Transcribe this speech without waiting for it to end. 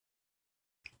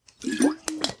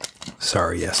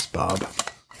Sorry, yes, Bob.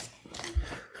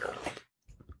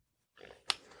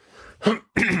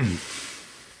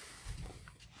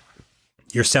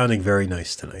 You're sounding very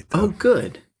nice tonight, though. Oh,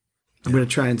 good. I'm going to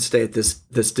try and stay at this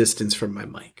distance from my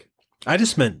mic. I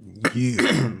just meant you.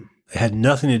 It had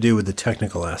nothing to do with the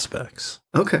technical aspects.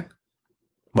 Okay.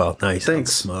 Well, now you sound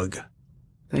Thanks. smug.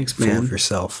 Thanks, man. Full of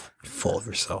yourself. Full of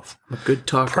yourself. I'm a good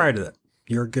talker. Prior to that,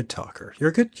 you're a good talker.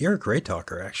 You're a great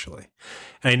talker, actually.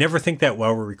 And I never think that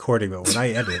while we're recording, but when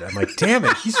I edit, I'm like, damn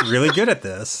it, he's really good at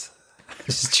this. I'm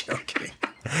just joking.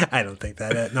 I don't think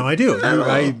that. No, I do.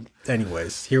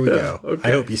 Anyways, here we go. Okay.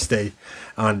 I hope you stay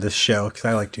on this show because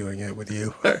I like doing it with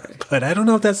you. Right. But I don't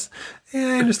know if that's... Yeah,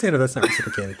 I understand if that's not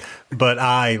reciprocated. But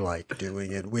I like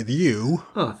doing it with you.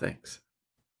 Oh, thanks.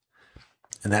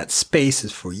 And that space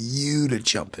is for you to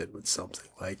jump in with something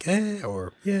like,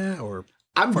 or yeah, or...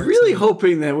 I'm really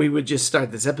hoping that we would just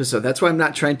start this episode. That's why I'm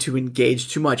not trying to engage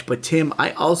too much. But Tim,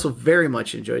 I also very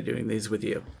much enjoy doing these with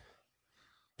you.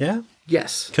 Yeah?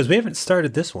 Yes. Because we haven't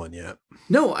started this one yet.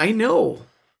 No, I know.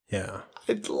 Yeah.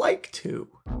 I'd like to.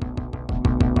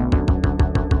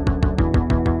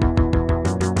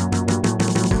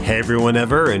 Hey everyone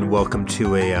and welcome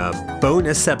to a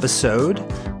bonus episode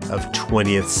of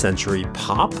 20th Century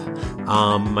Pop.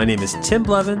 My name is Tim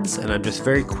Blevins, and I'm just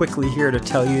very quickly here to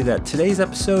tell you that today's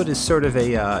episode is sort of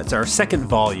it's our second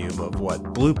volume of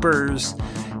bloopers,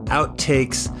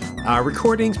 outtakes,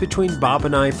 recordings between Bob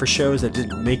and I for shows that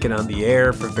didn't make it on the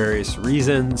air for various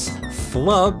reasons,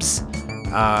 flubs,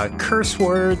 curse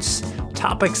words,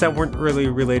 topics that weren't really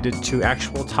related to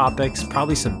actual topics,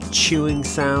 probably some chewing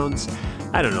sounds.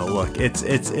 I don't know. Look, it's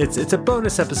a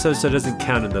bonus episode, so it doesn't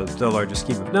count in the larger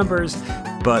scheme of numbers.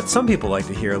 But some people like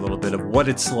to hear a little bit of what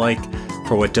it's like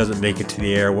for what doesn't make it to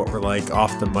the air, what we're like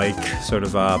off the mic, sort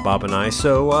of Bob and I.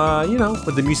 So,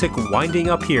 with the music winding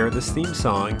up here, this theme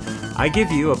song, I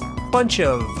give you a bunch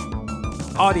of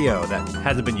audio that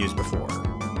hasn't been used before.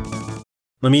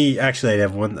 Let me actually. I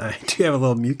have one. I do have a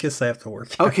little mucus I have to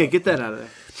work. Okay, get that out of there.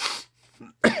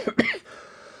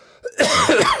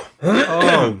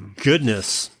 Oh,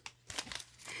 goodness.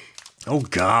 Oh,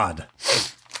 God.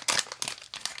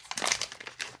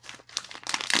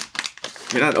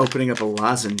 You're not opening up a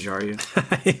lozenge, are you?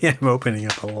 I am opening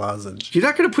up a lozenge. You're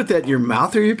not going to put that in your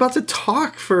mouth, or you're about to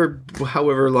talk for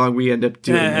however long we end up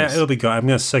doing this. It'll be good. I'm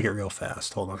going to suck it real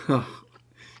fast. Hold on. Oh,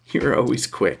 you're always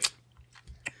quick.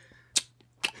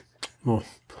 Oh.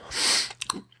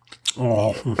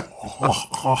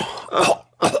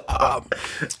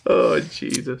 Oh,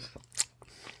 Jesus.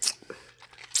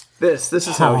 This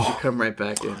is how we should come right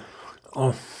back in.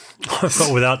 Oh,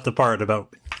 but without the part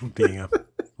about being a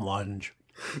lozenge.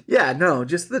 Yeah, no,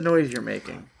 just the noise you're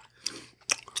making.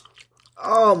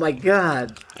 Oh, my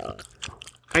God.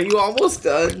 Are you almost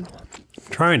done? I'm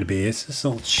trying to be. It's just a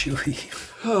little chewy.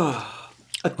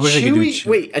 A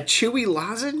chewy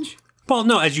lozenge? Well,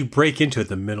 no, as you break into it,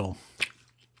 the middle.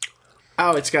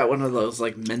 Oh, it's got one of those,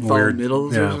 like, menthol Weird.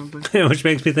 middles or something? Which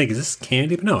makes me think, is this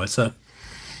candy? But no, it's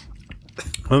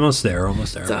almost there.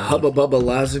 It's a Hubba Bubba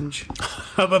lozenge.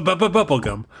 Hubba Bubba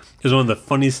Bubblegum is one of the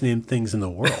funniest named things in the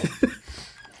world.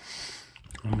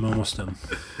 I'm almost done.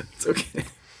 It's okay.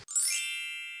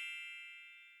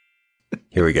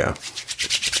 Here we go.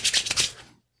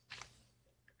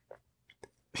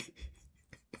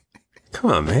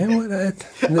 Come on, man.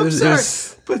 I'm sorry,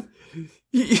 but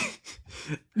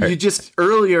you just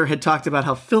earlier had talked about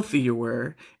how filthy you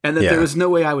were, and that there was no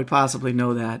way I would possibly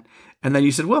know that. And then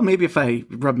you said, well, maybe if I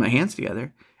rub my hands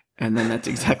together. And then that's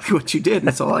exactly what you did. And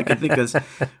that's all I could think is,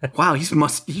 wow, he's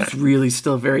really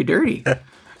still very dirty.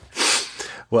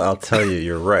 Well, I'll tell you,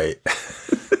 you're right.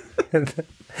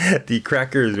 The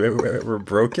crackers were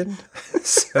broken.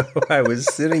 So I was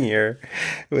sitting here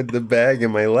with the bag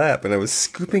in my lap, and I was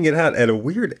scooping it out at a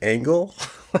weird angle,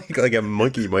 like a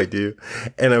monkey might do.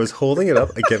 And I was holding it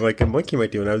up again like a monkey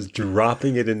might do, and I was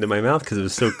dropping it into my mouth because it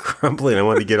was so crumbly, and I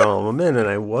wanted to get all of them in, and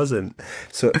I wasn't.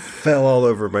 So it fell all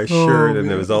over my shirt,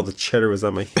 and all the cheddar was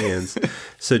on my hands.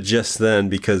 So just then,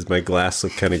 because my glass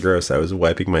looked kind of gross, I was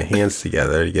wiping my hands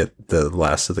together to get the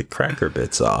last of the cracker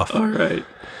bits off. All right.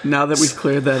 Now that we've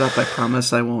cleared that up, I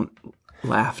promise I won't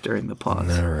laugh during the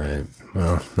pause. All right.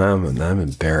 Well, I'm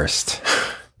embarrassed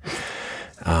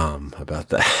about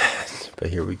that. But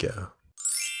here we go.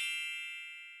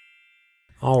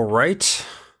 All right.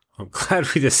 I'm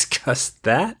glad we discussed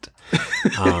that.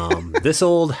 This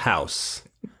old house,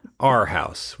 our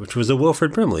house, which was a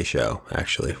Wilfred Brimley show,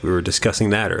 actually. We were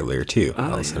discussing that earlier, too.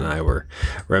 Alice and I were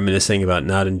reminiscing about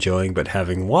not enjoying, but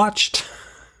having watched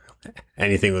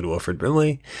anything with Wilford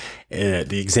Brimley.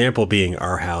 The example being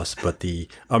Our House, but the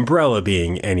umbrella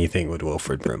being anything with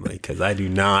Wilford Brimley, because I do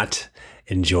not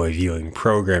enjoy viewing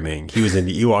programming. He was in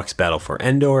the Ewoks Battle for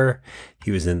Endor.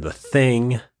 He was in The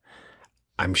Thing.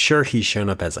 I'm sure he's shown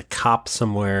up as a cop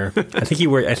somewhere. I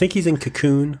think he's in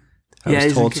Cocoon. I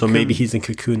was told, so maybe he's in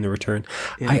Cocoon: The Return.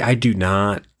 Yeah. I do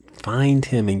not find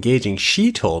him engaging.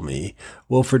 She told me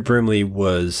Wilford Brimley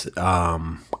was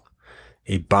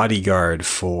a bodyguard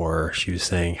for, she was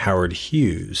saying, Howard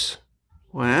Hughes.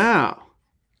 Wow.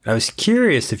 I was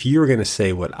curious if you were going to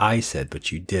say what I said,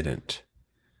 but you didn't.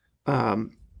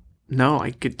 No,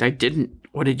 I didn't.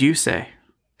 What did you say?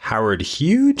 Howard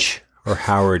Hughes or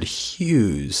Howard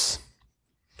Hughes?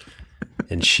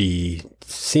 And she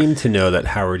seemed to know that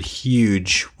Howard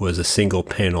Hughes was a single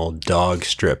panel dog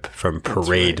strip from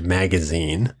Parade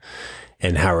magazine.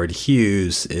 And Howard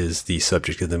Hughes is the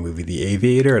subject of the movie The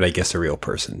Aviator, and I guess a real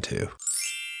person too.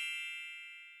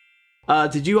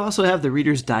 Did you also have the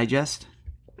Reader's Digest?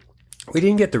 We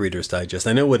didn't get the Reader's Digest.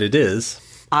 I know what it is.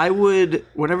 I would,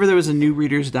 whenever there was a new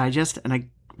Reader's Digest, and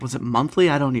was it monthly?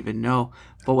 I don't even know.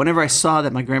 But whenever I saw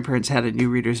that my grandparents had a new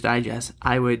Reader's Digest,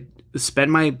 I would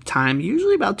spend my time,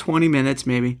 usually about 20 minutes,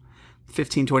 maybe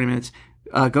 15, 20 minutes,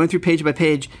 going through page by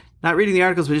page, not reading the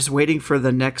articles, but just waiting for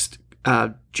the next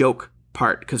joke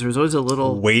part, because there was always a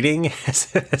little... Waiting?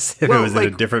 As if it was like,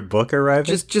 in a different book arriving?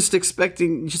 Just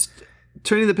expecting... Just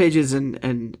turning the pages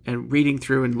and reading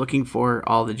through and looking for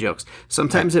all the jokes.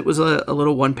 Sometimes it was a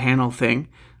little one-panel thing,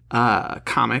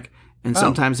 comic, and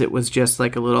sometimes it was just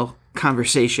like a little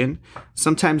conversation.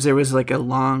 Sometimes there was like a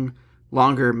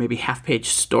longer, maybe half-page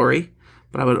story,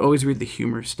 but I would always read the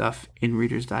humor stuff in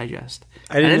Reader's Digest.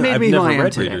 I've never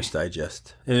read Reader's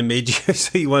Digest. And it made you,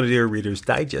 so you want to do a Reader's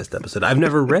Digest episode. I've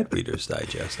never read Reader's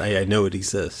Digest. I know it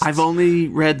exists. I've only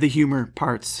read the humor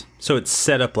parts. So it's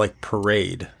set up like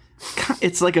Parade.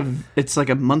 It's like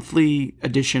a monthly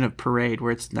edition of Parade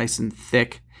where it's nice and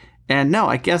thick. And no,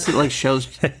 I guess it like shows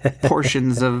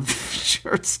portions of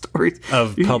short stories.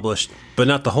 Of published, but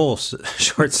not the whole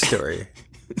short story.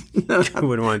 No, I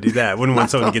wouldn't want to do that. I wouldn't want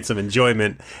someone to get some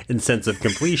enjoyment and sense of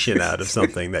completion out of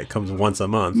something that comes once a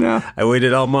month. No. I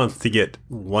waited all month to get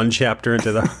one chapter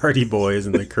into the Hardy Boys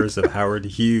and the Curse of Howard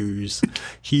Hughes.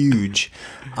 Huge.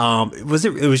 It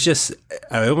was just,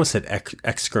 I almost said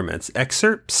excrements.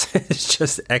 Excerpts? It's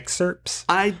just excerpts?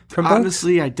 I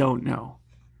don't know.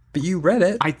 But you read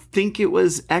it. I think it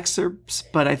was excerpts,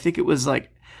 but I think it was like,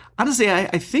 honestly,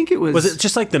 I think it was... Was it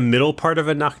just like the middle part of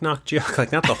a knock-knock joke?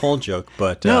 Like, not the whole joke,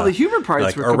 but... No, the humor parts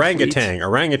like were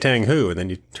orangutan who? And then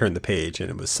you turn the page and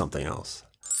it was something else.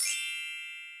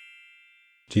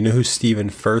 Do you know who Stephen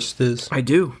Furst is? I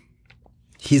do.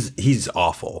 He's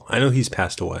awful. I know he's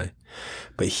passed away.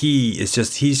 But he's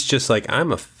just like,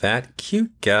 I'm a fat,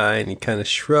 cute guy. And he kind of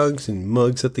shrugs and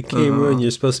mugs at the camera. And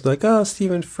you're supposed to be like, oh,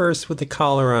 Stephen Furst with the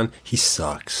collar on. He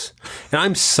sucks. And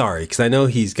I'm sorry, because I know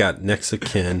he's got next of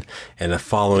kin and a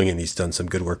following and he's done some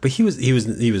good work. But he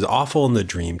was awful in the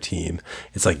Dream Team.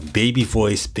 It's like baby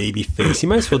voice, baby face. He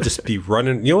might as well just be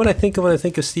running. You know what I think of when I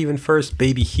think of Stephen Furst?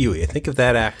 Baby Huey. I think of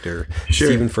that actor, sure.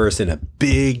 Stephen Furst, in a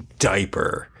big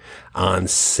diaper on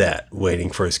set, waiting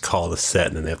for his call to set,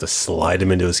 and then they have to slide him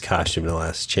into his costume in the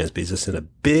last chance. But he's just in a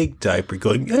big diaper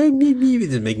going,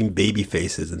 just making baby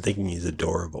faces and thinking he's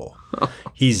adorable.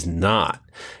 He's not.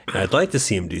 And I'd like to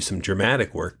see him do some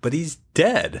dramatic work, but he's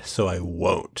dead, so I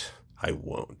won't.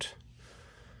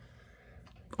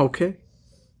 Okay.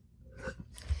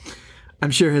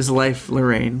 I'm sure his wife,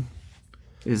 Lorraine,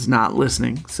 is not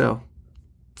listening, so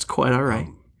it's quite all right.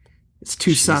 It's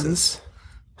two sons.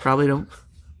 Probably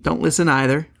don't listen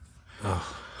either.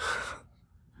 Oh.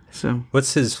 So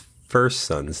what's his first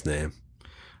son's name?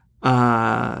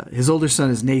 His older son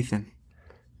is Nathan.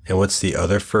 And what's the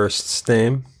other first's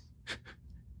name?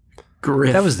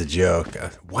 Griff. That was the joke.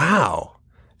 Wow.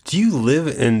 Do you live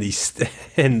in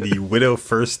the Widow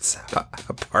First's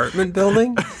apartment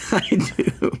building? I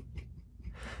do.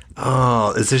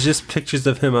 Oh, is there just pictures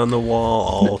of him on the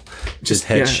wall, all just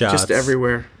headshots? Yeah, just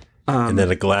everywhere. And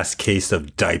then a glass case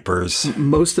of diapers.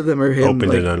 Most of them are him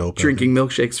opened and unopened, drinking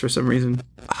milkshakes for some reason.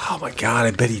 Oh my God,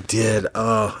 I bet he did.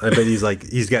 Oh, I bet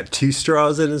he's got two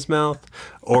straws in his mouth,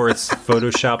 or it's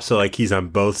Photoshopped so like he's on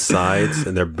both sides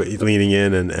and they're leaning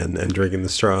in and drinking the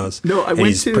straws. No,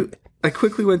 I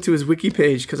quickly went to his wiki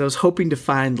page because I was hoping to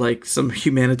find like some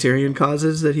humanitarian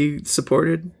causes that he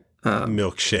supported.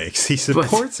 Milkshakes. He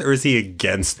supports, or is he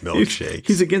against milkshakes?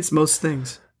 He's against most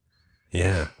things.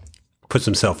 Yeah. Puts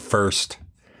himself first.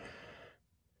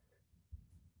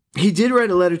 He did write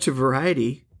a letter to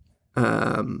Variety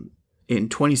in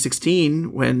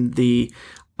 2016 when the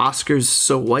Oscar's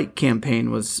So White campaign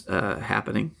was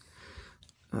happening.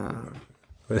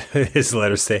 His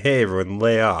letter say, "Hey, everyone,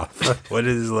 lay off." What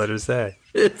did his letter say?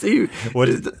 It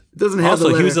doesn't have also, the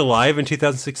letter. He was alive in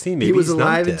 2016. Maybe he was he's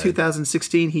alive in not dead.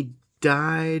 2016. He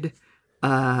died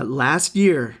last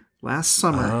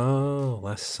summer. Oh,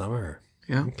 last summer.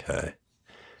 Yeah. Okay.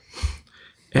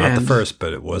 Not the first,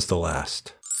 but it was the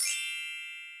last.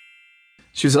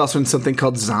 She was also in something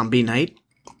called Zombie Night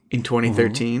in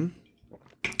 2013.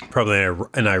 Probably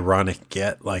an ironic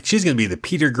get. Like, she's going to be the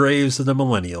Peter Graves of the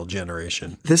millennial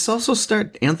generation. This also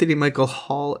starred Anthony Michael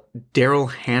Hall,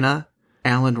 Daryl Hannah,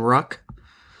 Alan Ruck.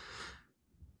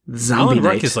 Zombie Alan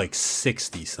Night. Ruck is like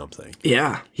 60-something.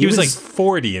 Yeah. He was like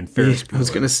 40 in Ferris Bueller. I was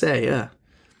going to say, yeah.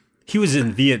 He was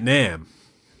in Vietnam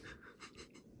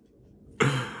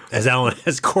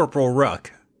as Corporal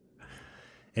Ruck.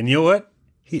 And you know what?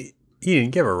 He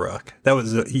didn't give a ruck. That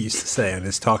was what he used to say on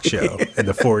his talk show in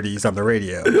the 40s on the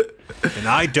radio. And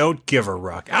I don't give a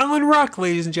ruck. Alan Ruck,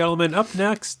 ladies and gentlemen. Up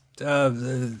next,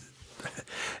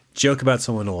 joke about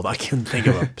someone old. I can't think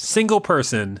of a single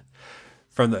person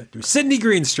from the Sydney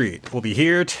Greenstreet will be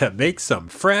here to make some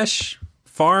fresh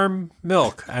farm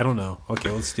milk. I don't know.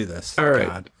 Okay, let's do this. All right.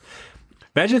 God.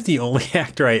 Imagine if the only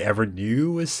actor I ever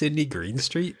knew was Sydney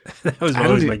Greenstreet. That was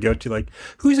always my go-to. Like,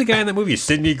 who's the guy in that movie?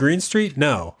 Sydney Greenstreet?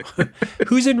 No.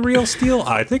 Who's in Real Steel?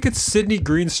 I think it's Sydney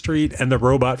Greenstreet and the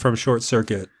robot from Short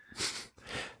Circuit,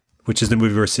 which is the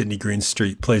movie where Sydney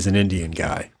Greenstreet plays an Indian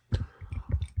guy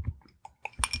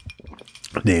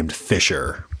named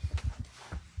Fisher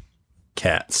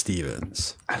Cat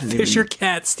Stevens. Fisher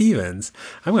Cat Stevens.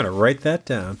 I'm going to write that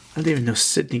down. I didn't even know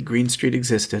Sydney Greenstreet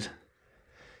existed.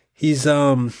 He's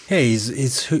sadly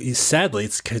it's who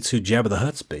Jabba the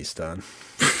Hutt's based on.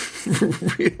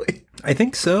 Really? I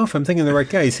think so. If I'm thinking the right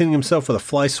guy, he's hitting himself with a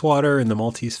fly swatter in the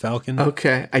Maltese Falcon.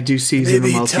 Okay, I do see he's in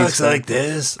the Maltese talks Falcon. Like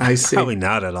this. I see. Probably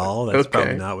not at all. That's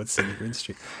probably not what Sydney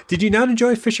Greenstreet. Did you not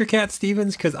enjoy Fisher Cat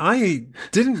Stevens? Because I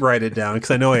didn't write it down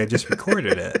because I know I had just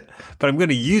recorded it, but I'm going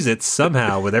to use it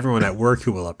somehow with everyone at work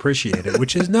who will appreciate it,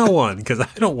 which is no one because I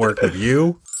don't work with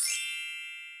you.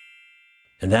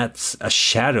 And that's a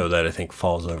shadow that I think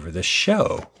falls over the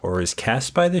show or is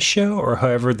cast by the show or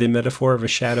however the metaphor of a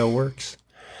shadow works,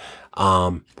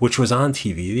 which was on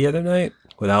TV the other night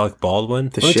with Alec Baldwin.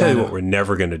 Let me tell you what we're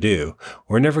never going to do.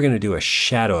 We're never going to do a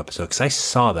shadow episode because I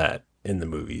saw that in the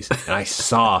movies. And I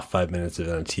saw 5 minutes of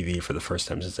it on TV for the first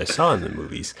time since I saw it in the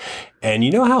movies. And you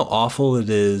know how awful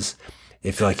it is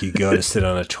if like you go to sit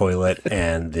on a toilet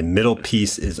and the middle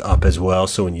piece is up as well.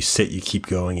 So when you sit, you keep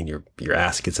going and your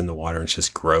ass gets in the water and it's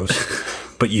just gross.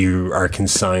 But you are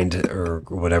consigned or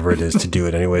whatever it is to do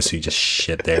it anyway. So you just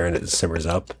shit there and it simmers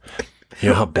up. You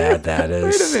know how bad that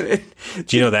is? Wait a minute.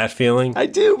 Do you know that feeling? I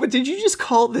do, but did you just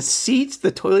call the seat,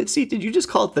 the toilet seat, did you just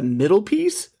call it the middle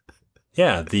piece?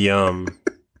 Yeah, the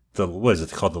what is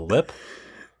it called, the lip?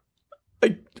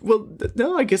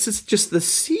 No, I guess it's just the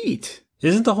seat.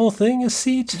 Isn't the whole thing a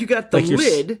seat? You got the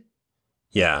lid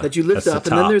that you lift up,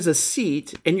 and then there's a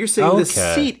seat, and you're saying the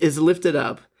seat is lifted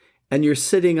up, and you're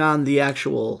sitting on the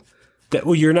actual...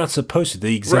 Well, you're not supposed to.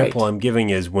 The example I'm giving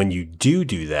is when you do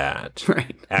that,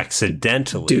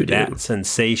 accidentally, that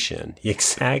sensation,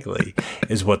 exactly,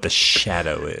 is what the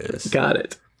shadow is. Got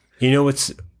it. You know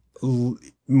what's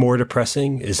more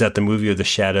depressing is that the movie of the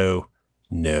shadow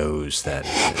knows that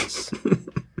it is.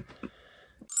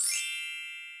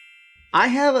 I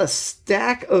have a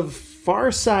stack of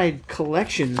Far Side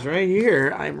collections right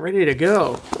here. I'm ready to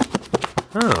go.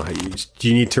 Oh, do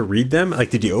you need to read them? Like,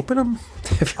 did you open them?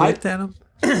 Have you looked at them?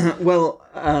 Well,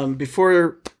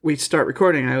 before we start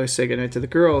recording, I always say goodnight to the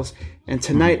girls. And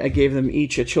tonight I gave them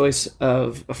each a choice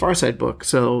of a Far Side book.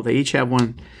 So they each have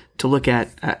one to look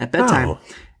at bedtime. Oh.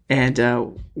 And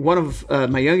one of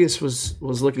my youngest was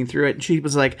looking through it. And she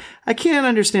was like, I can't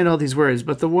understand all these words,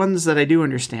 but the ones that I do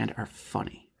understand are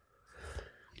funny.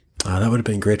 Oh, that would have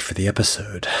been great for the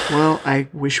episode. Well, I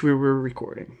wish we were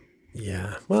recording.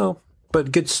 Yeah. Well,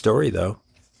 but good story, though.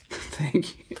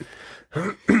 Thank you.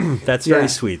 That's very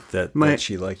sweet that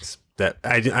she likes that.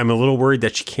 I'm a little worried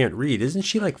that she can't read. Isn't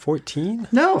she like 14?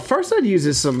 No, Far Side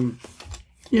uses some,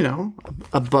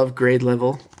 above grade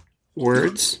level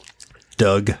words.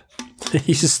 Doug.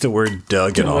 He uses the word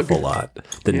Doug an awful lot.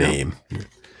 The name.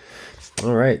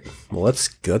 All right. Well, let's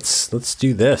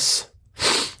do this.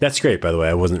 That's great, by the way.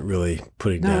 I wasn't really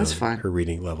putting down her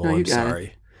reading level. I'm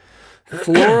sorry.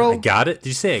 Floral. I got it. Did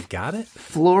you say I got it?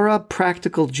 Flora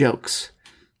practical jokes.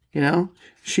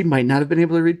 She might not have been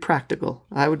able to read practical.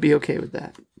 I would be okay with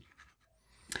that.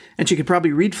 And she could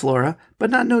probably read Flora, but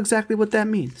not know exactly what that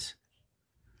means.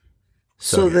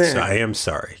 So there. So I am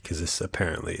sorry, because this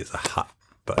apparently is a hot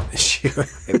button issue.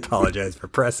 I apologize for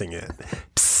pressing it.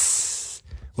 Psst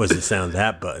was the sound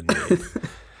that button made.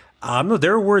 No,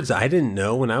 there were words I didn't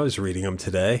know when I was reading them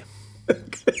today.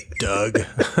 Doug,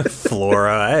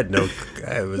 Flora.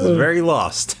 I was very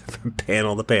lost from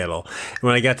panel to panel. And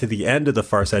when I got to the end of the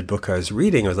Far Side book I was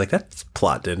reading, I was like, that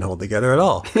plot didn't hold together at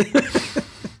all.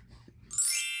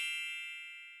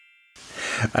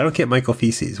 I don't get Michael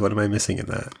Feces. What am I missing in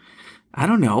that? I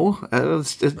don't know.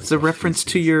 It's a reference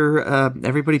to your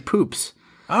Everybody Poops.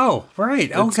 Oh,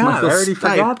 right. Oh, God. Michael I already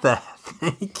forgot that.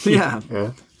 Thank you.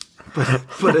 Yeah.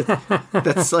 But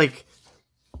that's like,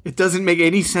 it doesn't make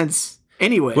any sense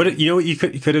anyway. You know what you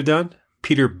could have done?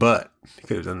 Peter Butt. You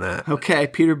could have done that. Okay,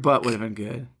 Peter Butt would have been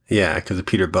good. Yeah, because of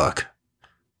Peter Buck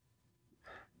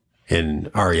in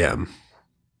REM.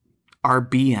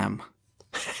 RBM.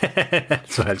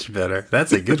 That's much better.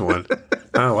 That's a good one.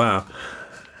 Oh, wow.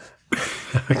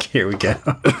 Okay, here we go.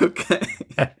 Okay.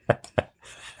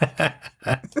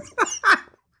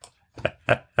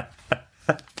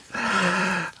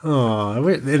 Oh,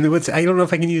 and I don't know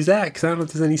if I can use that because I don't know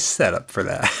if there's any setup for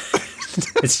that.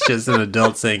 It's just an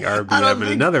adult saying RBM and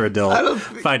another adult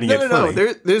finding it funny.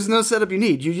 No. There's no setup you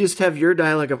need. You just have your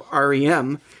dialogue of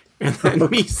REM and then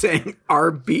me saying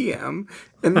RBM,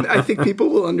 and I think people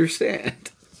will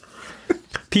understand.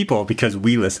 People, because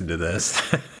we listen to this.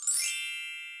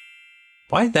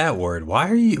 Why that word?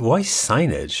 Why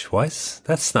signage?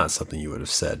 That's not something you would have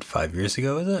said 5 years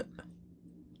ago, is it?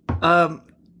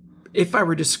 If I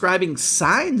were describing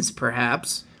signs,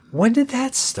 perhaps. When did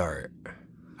that start?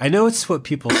 I know it's what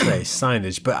people say,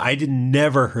 signage, but I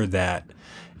never heard that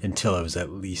until I was at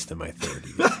least in my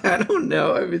 30s. I don't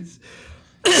know. I mean,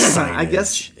 I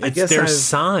guess there's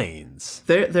signs.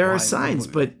 There are signs,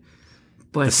 but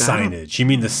the signage. You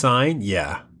mean the sign?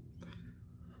 Yeah.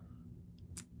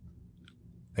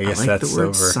 I guess that's the word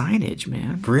over. Signage,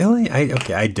 man. Really?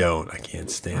 I don't. I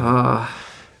can't stand it.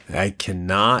 I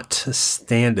cannot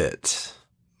stand it.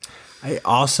 I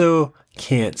also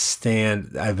can't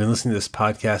stand. I've been listening to this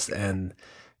podcast and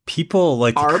people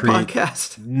like our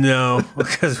podcast. No,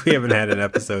 because we haven't had an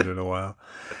episode in a while.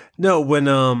 No, when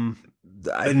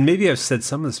and maybe I've said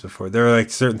some of this before. There are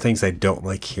like certain things I don't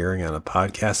like hearing on a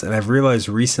podcast, and I've realized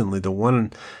recently the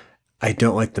one I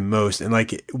don't like the most, and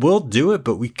like we'll do it,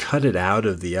 but we cut it out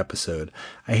of the episode.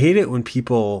 I hate it when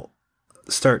people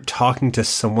start talking to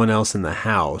someone else in the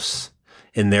house,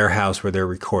 in their house where they're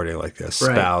recording, like a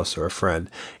spouse or a friend,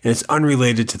 and it's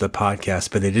unrelated to the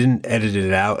podcast, but they didn't edit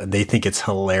it out, and they think it's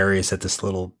hilarious that this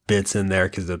little bit's in there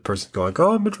because the person's going,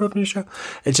 "Oh, I'm interrupting your show."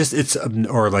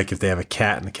 Or like if they have a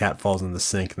cat and the cat falls in the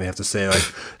sink, and they have to say like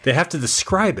they have to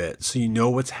describe it so you know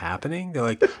what's happening. They're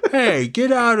like, "Hey,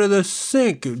 get out of the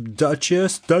sink,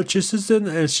 Duchess. Duchess is in,"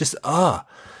 and it's just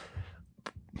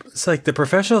It's like the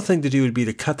professional thing to do would be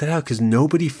to cut that out because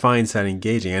nobody finds that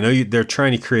engaging. I know they're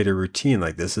trying to create a routine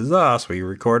like this is us. We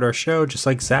record our show just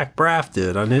like Zach Braff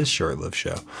did on his short-lived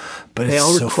show. But they it's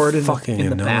all so recorded fucking in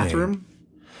the annoying. bathroom.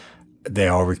 They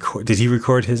all record. Did he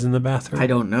record his in the bathroom? I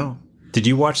don't know. Did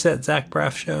you watch that Zach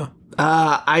Braff show?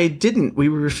 I didn't. We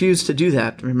refused to do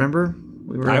that. Remember?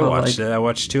 I watched it. I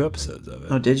watched 2 episodes of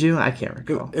it. Oh, did you? I can't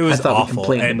recall. It was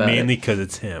awful, and mainly because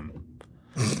it's him.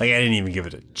 Like, I didn't even give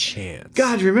it a chance.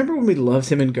 God, remember when we loved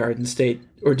him in Garden State?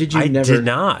 Or did you never? I did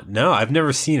not. No, I've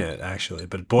never seen it, actually.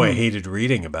 But boy, I hated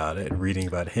reading about it and reading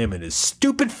about him and his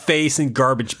stupid face and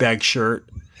garbage bag shirt.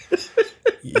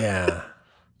 Yeah.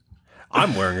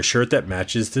 I'm wearing a shirt that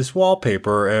matches this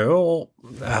wallpaper. Oh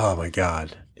my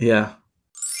God. Yeah.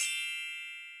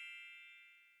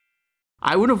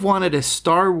 I would have wanted a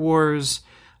Star Wars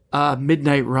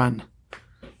Midnight Run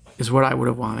is what I would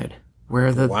have wanted.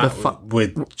 Where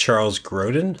with Charles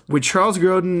Grodin? With Charles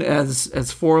Grodin as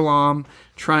Forlom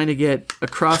trying to get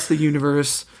across the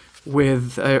universe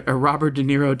with a Robert De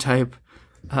Niro type.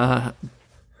 I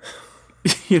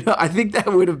think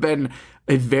that would have been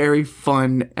a very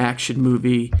fun action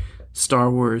movie,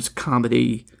 Star Wars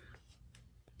comedy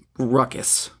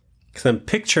ruckus. Because I'm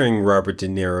picturing Robert De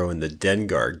Niro in the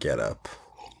Dengar getup.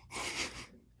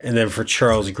 And then for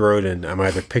Charles Grodin, I'm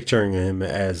either picturing him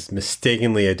as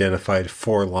mistakenly identified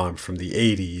Forlom from the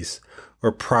 80s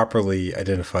or properly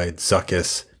identified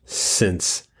Zuckuss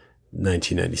since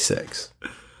 1996.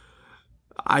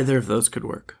 Either of those could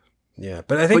work. Yeah,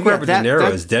 but I think Robert De Niro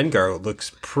as Dengar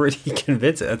looks pretty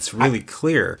convincing. That's really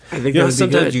clear. I think that would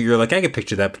sometimes be good. You're like, I can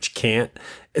picture that, but you can't.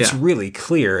 It's really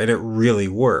clear, and it really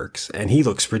works, and he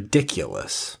looks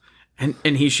ridiculous. And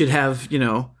he should have,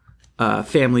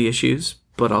 family issues,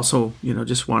 but also,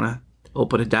 just want to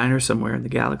open a diner somewhere in the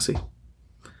galaxy.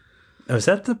 Now, is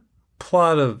that the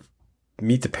plot of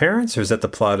Meet the Parents, or is that the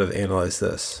plot of Analyze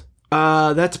This?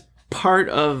 That's part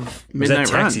of Was Midnight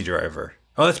that Run. Taxi Driver?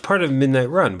 Oh, that's part of Midnight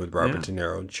Run with Robert De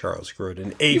Niro and Charles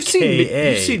Grodin, You've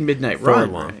a.k.a. seen Midnight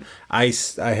Run, right?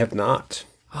 I have not.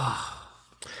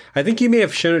 I think you may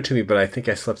have shown it to me, but I think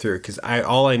I slept through it because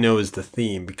all I know is the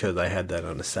theme because I had that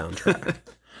on a soundtrack.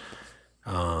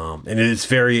 And it's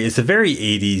a very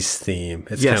 80s theme.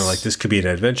 It's kind of like, this could be an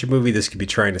adventure movie. This could be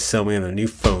trying to sell me on a new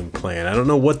phone plan. I don't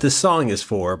know what this song is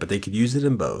for, but they could use it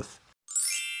in both.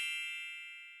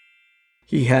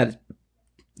 He had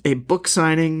a book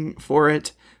signing for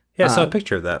it. Yeah, I saw a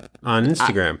picture of that on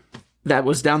Instagram. That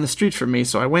was down the street from me,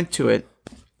 so I went to it.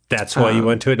 That's why you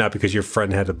went to it? Not because your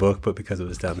friend had a book, but because it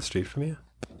was down the street from you?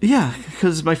 Yeah,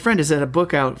 because my friend has had a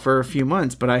book out for a few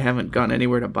months, but I haven't gone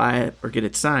anywhere to buy it or get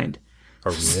it signed.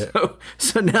 Or read it?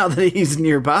 So now that he's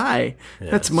nearby,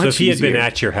 that's much easier. So if he had been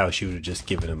at your house, you would have just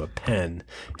given him a pen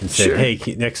and said, hey,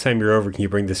 next time you're over, can you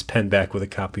bring this pen back with a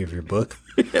copy of your book?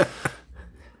 Yeah.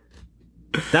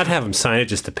 Not have him sign it,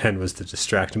 just the pen was to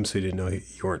distract him so he didn't know you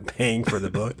weren't paying for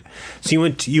the book. So you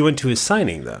went to his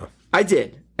signing, though. I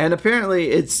did. And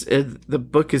apparently the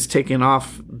book is taken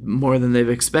off more than they've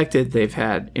expected. They've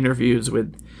had interviews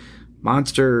with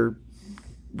monster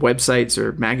websites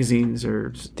or magazines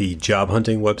or... The job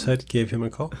hunting website gave him a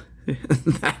call?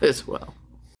 That as well.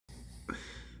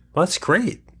 Well, that's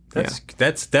great.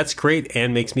 That's great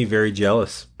and makes me very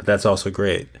jealous. But that's also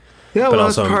great. Yeah, but well,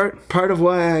 also, that's part of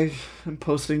why I'm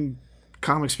posting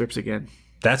comic strips again.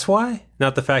 That's why?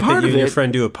 Not the fact that you and your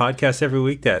friend do a podcast every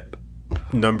week that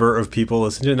number of people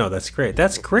listen to? No, that's great.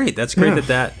 That's great. That's great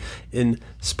that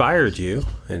inspired you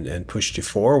and pushed you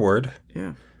forward.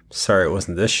 Yeah. Sorry it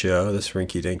wasn't this show. This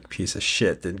rinky-dink piece of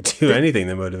shit didn't do anything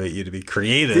to motivate you to be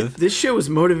creative. This show is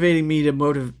motivating me to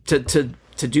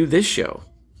do this show.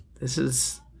 This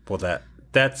is... Well,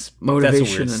 that's motivation.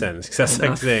 That's a weird sentence. Because that's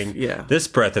like saying, this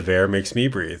breath of air makes me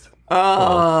breathe.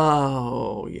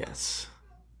 Oh, yes.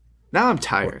 Now I'm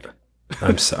tired.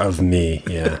 Of me,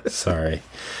 yeah. Sorry.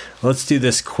 Let's do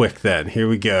this quick then. Here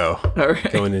we go. All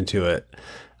right. Going into it.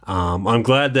 I'm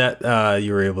glad that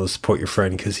you were able to support your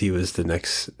friend because he was the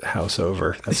next house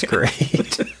over. That's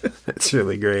great. That's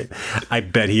really great. I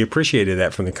bet he appreciated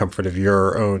that from the comfort of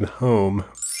your own home.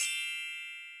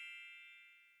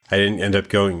 I didn't end up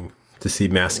going to see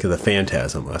Mask of the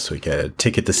Phantasm last week. I had a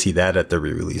ticket to see that at the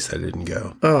re-release. I didn't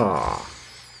go. Oh.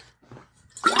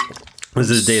 It was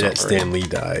the day that Stan Lee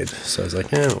died. So I was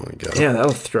like, I don't want to go. Yeah,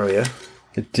 that'll throw you.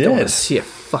 It did. Don't want to see a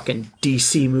fucking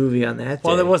DC movie on that day.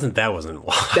 Well, that wasn't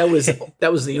why. That was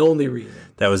the only reason.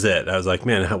 That was it. I was like,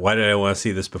 man, why did I want to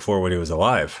see this before when he was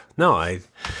alive? No, it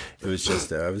was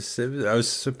just I was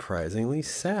surprisingly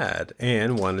sad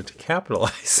and wanted to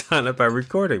capitalize on it by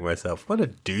recording myself. What a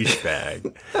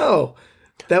douchebag. Oh,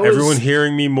 that was everyone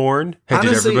hearing me mourn. Hey,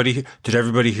 honestly, did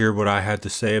everybody hear what I had to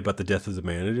say about the death of the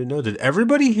man I didn't know? Did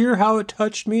everybody hear how it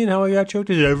touched me and how I got choked?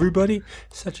 Did everybody?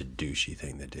 Such a douchey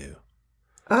thing to do.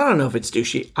 I don't know if it's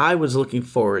douchey. I was looking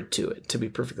forward to it, to be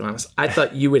perfectly honest. I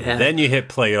thought you would have. Then you hit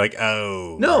play. You're like,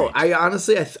 oh. No, right. I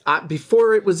honestly,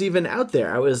 before it was even out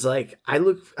there, I was like, I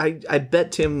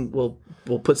bet Tim will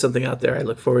put something out there. I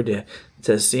look forward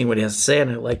to seeing what he has to say,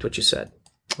 and I liked what you said.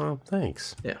 Well,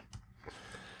 thanks. Yeah.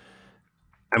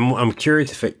 I'm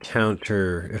curious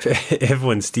if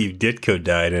when Steve Ditko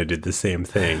died, I did the same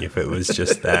thing. If it was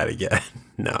just that again.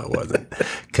 No, it wasn't.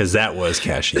 Because that was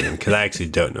cashing in. Because I actually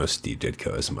don't know Steve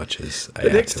Ditko as much as I.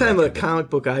 The next time a comic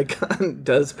book icon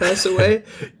does pass away,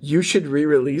 you should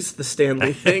re-release the Stan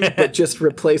Lee thing, but just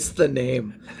replace the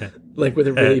name, like with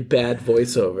a really bad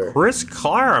voiceover. Chris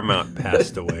Claremont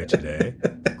passed away today.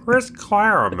 Chris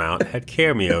Claremont had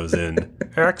cameos in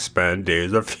X-Men: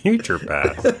 Days of Future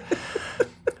Past.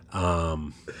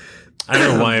 I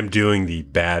don't know why I'm doing the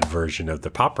bad version of the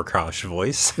Popperkosh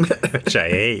voice, which I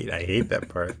hate. I hate that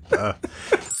part.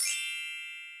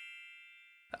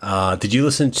 Did you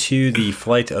listen to the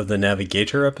Flight of the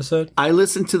Navigator episode? I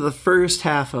listened to the first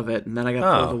half of it, and then I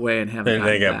got pulled away and haven't gotten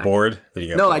back. And then I got bored?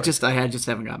 No, I just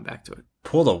haven't gotten back to it.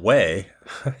 Pulled away?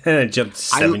 And I jumped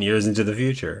 7 years into the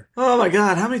future. Oh my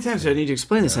God, how many times do I need to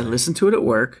explain this? I listened to it at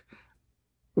work.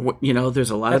 You know,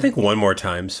 there's a lot I think one more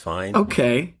time's fine.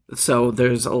 Okay, so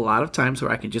there's a lot of times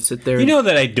where I can just sit there. You know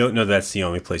that I don't know that's the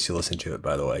only place you listen to it,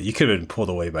 by the way. You could have been pulled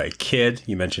away by a kid.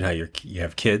 You mentioned how you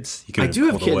have kids. You could I do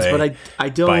have kids, but I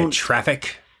don't. By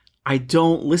traffic. I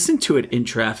don't listen to it in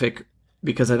traffic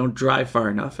because I don't drive far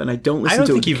enough, and I don't listen to it. I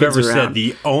don't think you've ever around said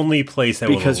the only place I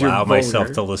would allow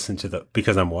myself to listen to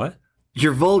because I'm what?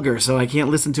 You're vulgar, so I can't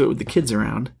listen to it with the kids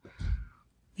around.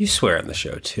 You swear on the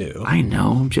show too. I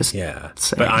know. I'm just saying.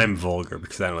 But I'm vulgar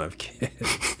because I don't have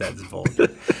kids. That's vulgar.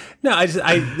 No, I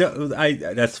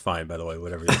that's fine, by the way,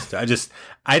 whatever it is.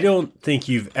 I don't think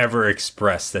you've ever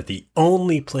expressed that the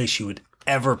only place you would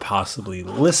ever possibly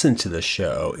listen to the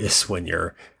show is when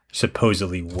you're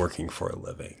supposedly working for a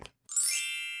living.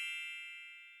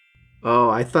 Oh,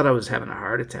 I thought I was having a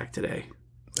heart attack today.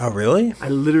 Oh, really? I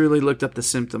literally looked up the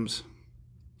symptoms.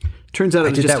 Turns out it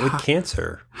was I did just that with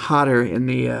cancer. Hotter in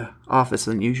the office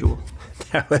than usual.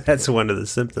 That's one of the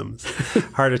symptoms.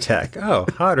 Heart attack. Oh,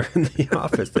 hotter in the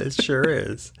office. It sure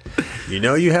is. You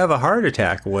know you have a heart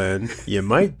attack when you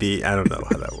might be. I don't know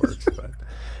how that works, but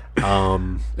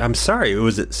I'm sorry.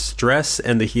 Was it stress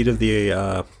and the heat of the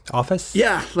office?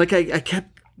 Yeah, like I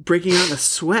kept breaking out in a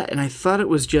sweat, and I thought it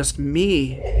was just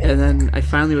me. And then I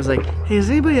finally was like, "Hey, is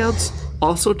anybody else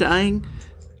also dying?"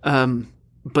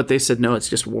 But they said, no, it's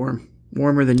just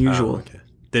warmer than usual. Oh,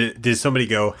 okay. Did somebody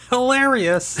go,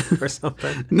 hilarious, or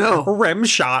something? No. Rim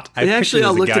shot. They actually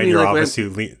all looked at me like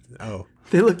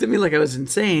They looked at me like I was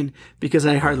insane because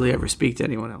I hardly ever speak to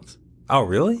anyone else. Oh,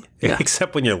 really? Yeah.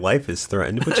 Except when your life is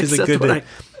threatened, which is Except a good... when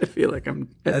I feel like I'm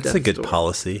at That's a good door.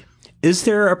 policy. Is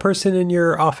there a person in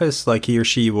your office, like he or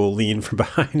she will lean from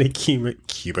behind a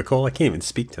cubicle? I can't even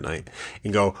speak tonight.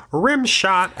 And go, rim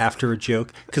shot after a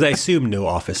joke? Because I assume no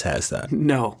office has that.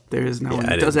 No, there is no one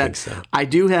that I does didn't that. think so. I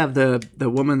do have the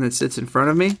woman that sits in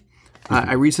front of me.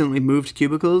 I recently moved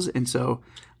cubicles, and so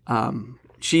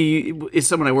she is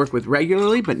someone I work with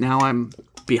regularly, but now I'm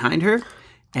behind her.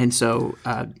 And so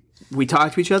we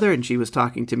talked to each other, and she was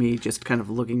talking to me, just kind of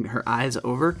looking her eyes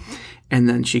over. And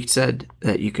then she said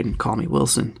that you can call me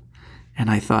Wilson. And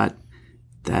I thought,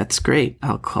 that's great.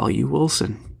 I'll call you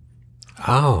Wilson.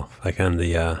 Oh, like on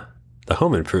the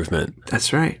Home Improvement.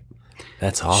 That's right.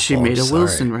 That's awful. She made I'm a sorry.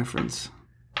 Wilson reference.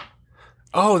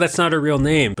 Oh, that's not her real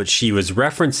name, but she was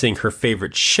referencing her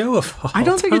favorite show of all I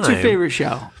don't think it's time. her favorite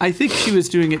show. I think she was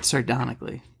doing it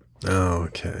sardonically. Oh,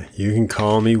 okay. You can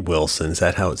call me Wilson. Is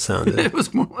that how it sounded? It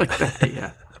was more like that,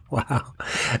 yeah. Wow.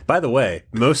 By the way,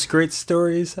 most great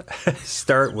stories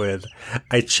start with,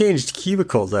 I changed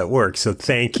cubicles at work, so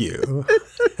thank you.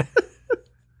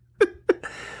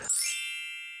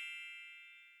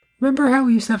 Remember how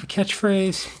we used to have a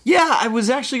catchphrase? Yeah, I was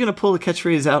actually going to pull the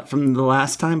catchphrase out from the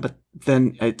last time, but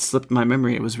then it slipped my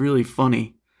memory. It was really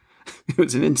funny. It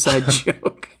was an inside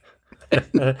joke.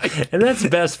 And that's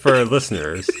best for our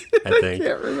listeners, I think. I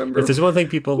can't remember. If there's one thing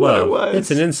people love,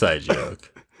 it's an inside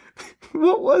joke.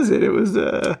 What was it? It was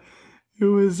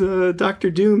Dr.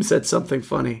 Doom said something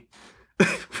funny.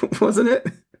 Wasn't it?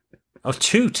 Oh,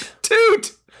 toot.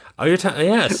 Toot! Oh, you're talking,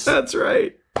 yes. That's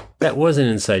right. That was an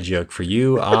inside joke for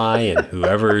you, I, and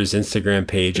whoever's Instagram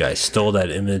page I stole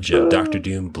that image of Dr.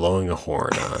 Doom blowing a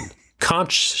horn on.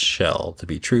 Conch shell, to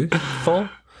be truthful.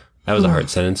 That was a hard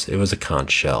sentence. It was a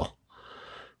conch shell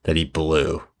that he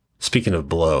blew. Speaking of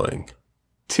blowing.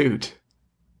 Toot.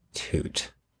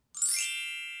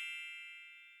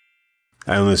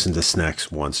 I only listened to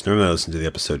Snacks once. Normally I listen to the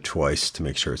episode twice to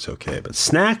make sure it's okay. But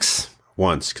Snacks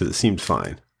once, because it seemed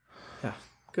fine. Yeah,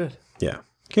 good. Yeah,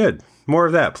 good. More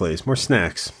of that, please. More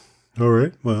snacks. All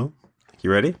right, well,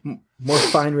 you ready? More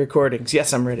fine recordings.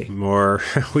 Yes, I'm ready. More,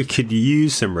 we could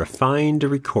use some refined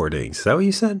recordings. Is that what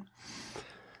you said?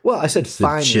 Well, I said The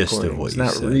fine gist recordings, of what you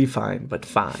not said. refined, but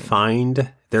fine.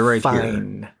 Find? They're right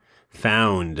Fine. here.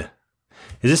 Found.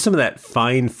 Is this some of that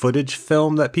fine footage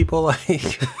film that people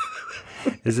like?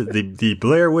 Is it the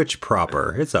Blair Witch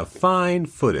proper? It's a fine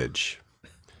footage.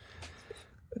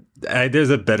 There's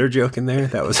a better joke in there.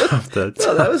 That was off the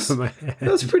top of my head.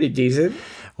 That was pretty decent.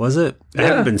 Was it? Yeah. I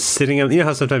haven't been sitting on. You know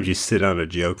how sometimes you sit on a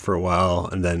joke for a while,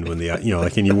 and then when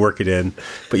and you work it in,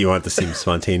 but you want it to seem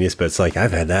spontaneous. But it's like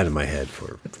I've had that in my head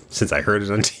since I heard it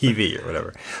on TV or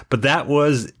whatever. But that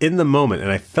was in the moment,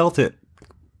 and I felt it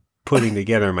putting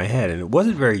together in my head, and it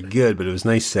wasn't very good. But it was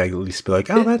nice to at least be like,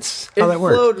 "Oh, that's how that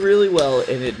worked." It flowed really well,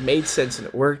 and it made sense, and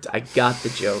it worked. I got the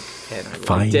joke, and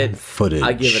I liked it. Footage.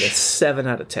 I give it a 7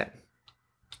 out of 10.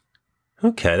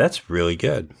 Okay, that's really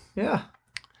good. Yeah.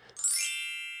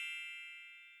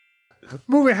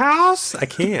 Movie house? I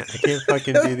can't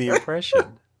fucking do the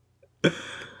impression.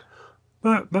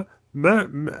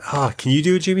 Can you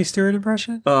do a Jimmy Stewart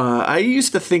impression? I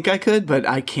used to think I could, but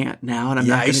I can't now, and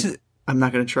I'm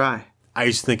not gonna try. I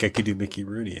used to think I could do Mickey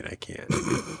Rooney, and I can't.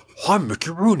 I'm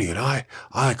Mickey Rooney, and I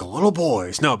like little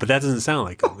boys. No, but that doesn't sound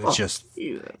like him. It's just,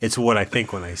 it's what I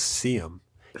think when I see him.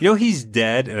 You know, he's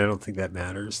dead, and I don't think that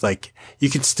matters. Like, you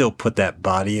could still put that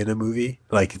body in a movie.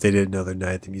 Like, if they did another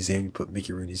night at the museum, you put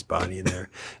Mickey Rooney's body in there.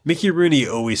 Mickey Rooney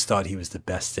always thought he was the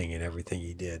best thing in everything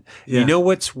he did. Yeah. You know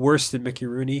what's worse than Mickey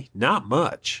Rooney? Not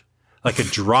much. Like a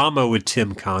drama with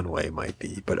Tim Conway might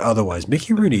be, but otherwise,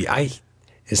 Mickey Rooney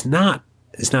is not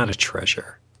a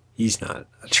treasure. He's not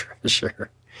a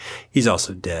treasure. He's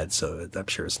also dead, so I'm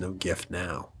sure it's no gift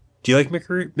now. Do you like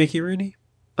Mickey Rooney?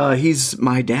 He's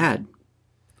my dad.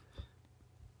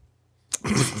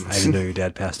 I didn't know your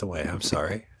dad passed away. I'm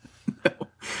sorry.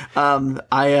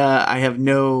 I have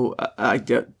no.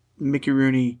 Mickey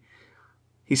Rooney,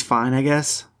 he's fine, I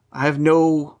guess. I have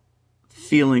no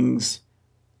feelings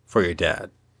for your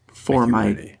dad. For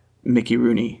Mickey Rooney. Mickey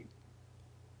Rooney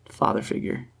father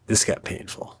figure. This got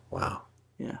painful. Wow.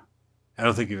 Yeah. I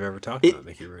don't think you've ever talked about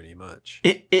Mickey Rooney much.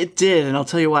 It did, and I'll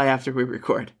tell you why after we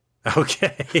record.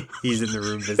 Okay. He's in the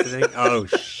room visiting. Oh,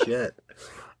 shit.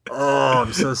 Oh,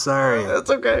 I'm so sorry. That's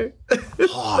okay.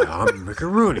 Hi, I'm Mickey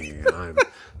Rooney, and I'm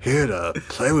here to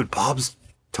play with Bob's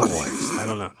toys. I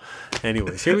don't know.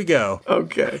 Anyways, here we go.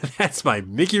 Okay. That's my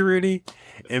Mickey Rooney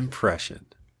impression.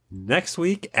 Next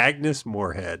week, Agnes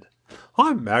Moorehead.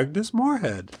 I'm Agnes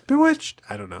Moorehead. Bewitched.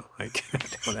 I don't know. I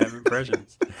don't have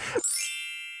impressions.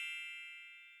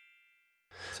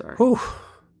 Sorry. Whew.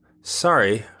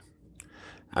 Sorry.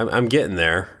 I'm getting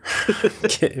there.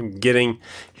 I'm getting.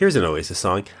 Here's an Oasis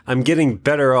song. I'm getting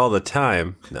better all the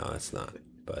time. No, it's not.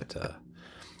 But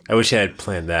I wish I had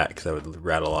planned that because I would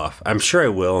rattle off. I'm sure I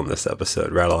will in this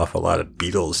episode rattle off a lot of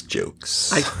Beatles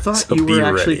jokes. I thought so you were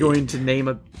actually ready. going to name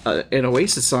an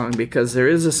Oasis song because there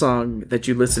is a song that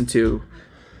you listen to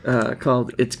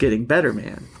called "It's Getting Better,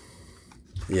 Man."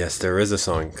 Yes, there is a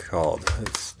song called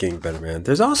 "It's Getting Better, Man."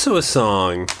 There's also a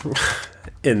song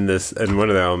in one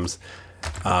of the albums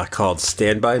called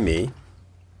 "Stand By Me,"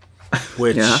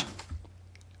 which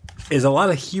is a lot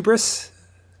of hubris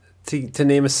to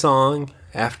name a song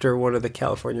after one of the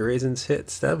California Raisins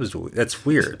hits. That's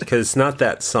weird because it's not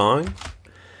that song,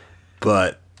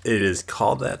 but it is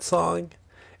called that song.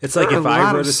 It's like if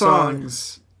I wrote a song.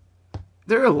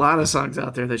 There are a lot of songs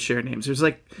out there that share names. There's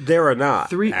like there are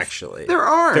not actually. There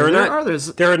are.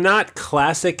 There are not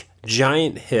classic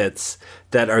giant hits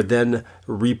that are then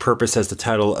repurposed as the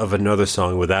title of another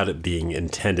song without it being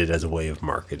intended as a way of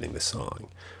marketing the song.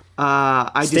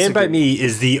 Stand By Me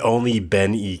is the only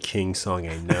Ben E. King song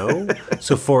I know.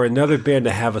 So for another band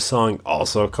to have a song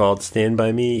also called Stand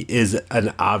By Me is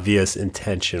an obvious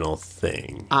intentional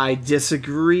thing. I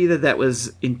disagree that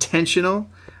was intentional.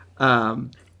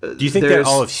 Do you think that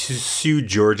all of Sue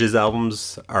George's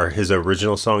albums are his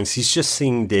original songs? He's just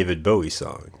singing David Bowie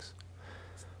songs.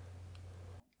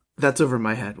 That's over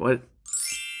my head. What?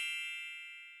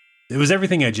 It was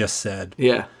everything I just said.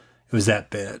 Yeah. It was that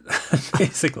bit,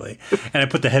 basically. And I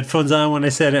put the headphones on when I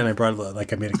said it, and I brought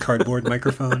I made a cardboard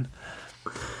microphone.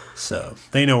 So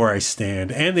they know where I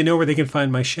stand, and they know where they can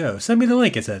find my show. Send me the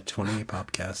link. It's at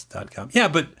 28popcast.com. Yeah,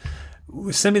 but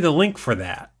send me the link for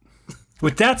that.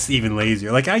 But that's even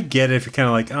lazier. Like, I get it if you're kind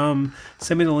of like,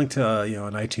 send me the link to,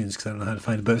 on iTunes because I don't know how to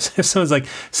find it. But if someone's like,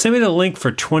 send me the link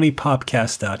for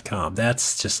 20popcast.com,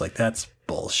 that's just like, that's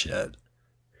bullshit.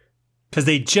 Because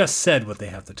they just said what they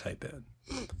have to type in.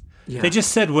 Yeah. They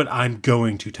just said what I'm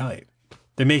going to type.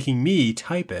 They're making me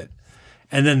type it.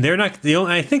 And then they're not,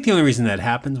 I think the only reason that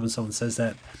happens when someone says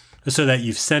that is so that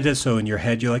you've sent it, so in your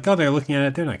head you're like, oh, they're looking at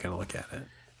it, they're not going to look at it.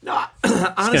 No, honestly,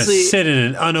 it's going to sit in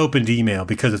an unopened email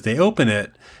because if they open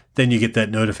it, then you get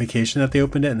that notification that they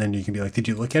opened it, and then you can be like, did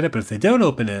you look at it? But if they don't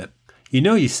open it,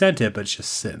 you sent it, but it's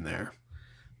just sitting there.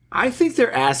 I think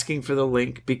they're asking for the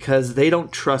link because they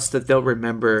don't trust that they'll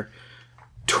remember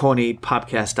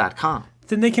 28popcast.com.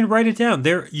 Then they can write it down.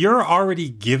 You're already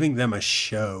giving them a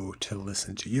show to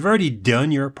listen to. You've already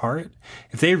done your part.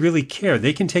 If they really care,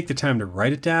 they can take the time to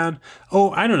write it down.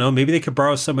 Oh, I don't know. Maybe they could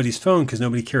borrow somebody's phone because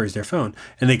nobody carries their phone,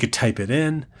 and they could type it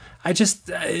in.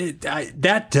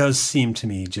 That does seem to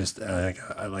me just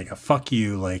like a fuck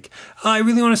you. Like, oh, I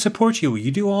really want to support you. Will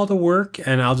you do all the work?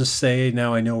 And I'll just say,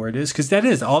 now I know where it is. Because that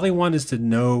is all they want is to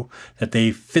know that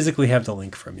they physically have the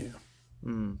link from you.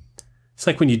 Mm. It's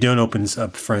like when you don't open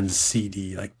up friends'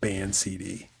 CD, like band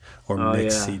CD or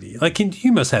mix CD. Like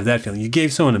you must have that feeling. You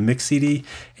gave someone a mix CD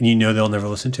and you know they'll never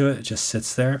listen to it. It just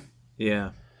sits there. Yeah.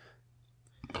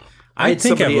 I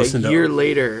think I've listened a year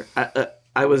later.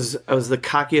 I was the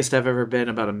cockiest I've ever been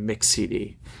about a mix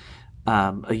CD.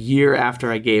 A year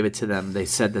after I gave it to them, they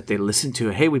said that they listened to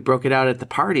it. Hey, we broke it out at the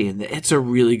party and it's a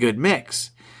really good mix.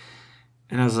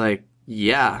 And I was like,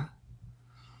 yeah.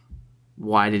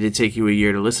 Why did it take you a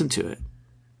year to listen to it?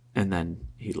 And then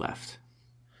he left.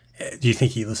 Do you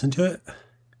think he listened to it?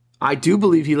 I do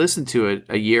believe he listened to it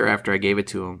a year after I gave it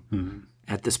to him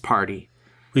at this party.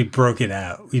 We broke it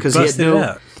out. We busted it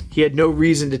out. He had no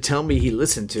reason to tell me he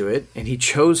listened to it, and he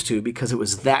chose to because it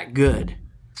was that good.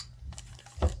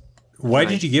 Why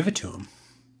did you give it to him?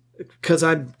 Because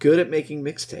I'm good at making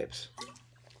mixtapes.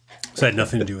 So it had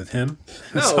nothing to do with him?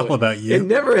 It's No, all about you? It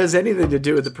never has anything to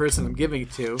do with the person I'm giving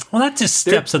it to. Well, that just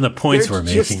steps on the points we're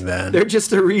making then. They're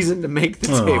just a reason to make the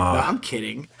tape. No, I'm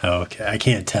kidding. Okay, I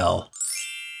can't tell.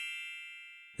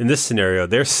 In this scenario,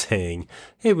 they're saying,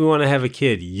 hey, we want to have a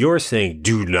kid. You're saying,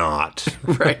 do not.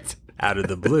 Right. Out of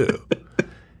the blue.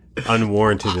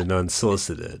 Unwarranted and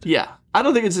unsolicited. Yeah. I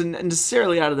don't think it's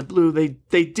necessarily out of the blue.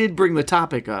 They did bring the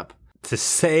topic up. To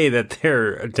say that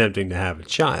they're attempting to have a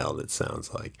child, it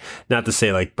sounds like. Not to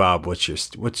say like, Bob, what's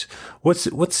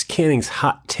Canning's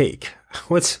hot take?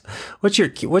 What's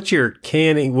your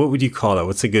Canning? What would you call that?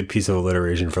 What's a good piece of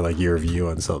alliteration for like your view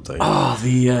on something? Oh,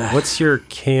 what's your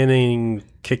Canning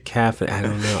caffeine? I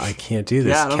don't know. I can't do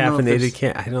this. Caffeinated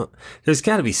can. I don't. There's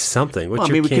got to be something. What's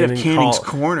your we could have Canning's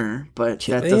call? Corner, but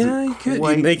that doesn't. You could.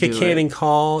 You make a Canning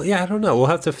call. Yeah, I don't know. We'll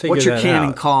have to figure that out. What's your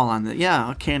Canning call on that?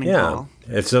 Yeah, a Canning call.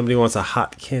 If somebody wants a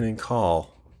hot Canning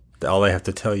call, all they have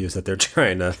to tell you is that they're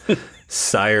trying to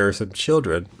sire some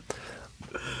children.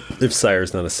 If sire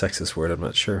is not a sexist word, I'm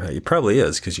not sure how. It probably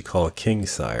is because you call a king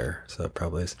sire, so it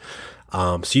probably is.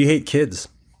 So you hate kids.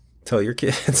 Tell your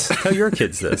kids. Tell your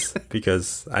kids this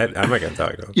because I'm not going to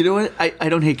talk to them. You know what? I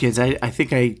don't hate kids. I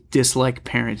think I dislike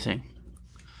parenting.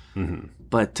 Mm-hmm.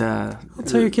 But I'll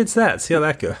tell your kids that. See how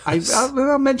that goes.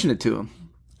 I'll mention it to them.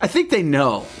 I think they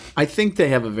know. I think they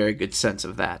have a very good sense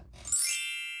of that.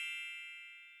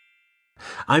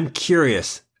 I'm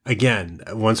curious, again,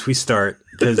 once we start,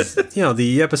 because,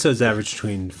 the episodes average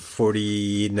between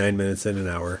 49 minutes and an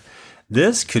hour.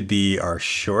 This could be our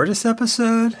shortest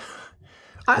episode,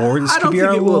 or this could be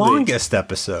our longest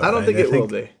episode. I don't think it will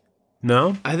be.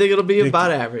 No? I think it'll be about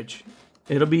average.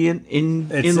 It'll be in line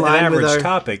with our... It's an average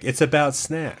topic. It's about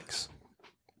snacks.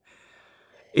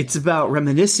 It's about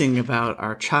reminiscing about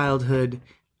our childhood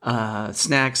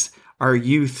snacks, our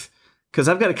youth. Because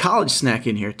I've got a college snack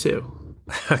in here, too.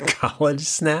 A college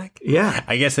snack? Yeah.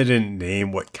 I guess I didn't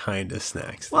name what kind of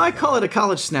snacks. Well, I call it a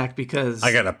college snack because...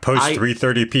 I got a post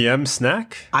 3:30 p.m.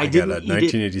 snack. I got a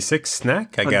 1986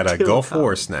 snack. I got a Gulf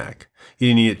War snack. You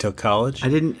didn't eat it till college? I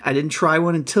didn't try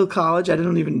one until college. I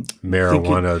didn't even...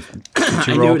 Marijuana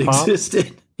I knew it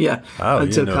existed. Yeah,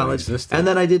 until college, and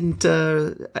then I didn't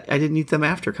eat them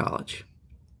after college.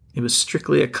 It was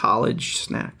strictly a college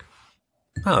snack.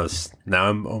 Oh, now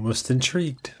I'm almost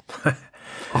intrigued.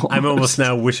 I'm almost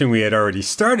now wishing we had already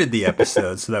started the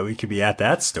episode so that we could be at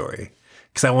that story,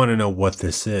 because I want to know what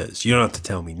this is. You don't have to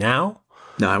tell me now.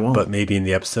 No, I won't. But maybe in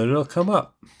the episode it'll come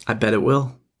up. I bet it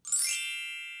will.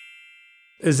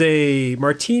 Is a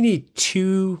martini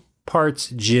 2 parts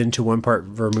gin to 1 part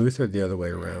vermouth, or the other way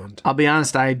around? I'll be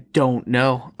honest, I don't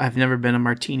know. I've never been a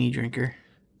martini drinker.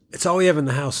 It's all we have in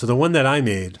the house. So the one that I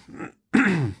made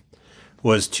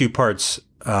was 2 parts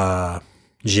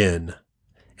gin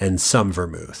and some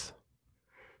vermouth.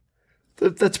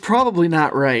 That's probably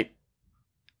not right.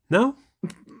 No?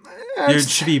 There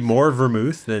should be more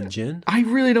vermouth than gin? I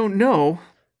really don't know.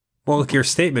 Well, look, your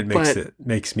statement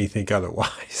makes me think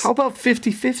otherwise. How about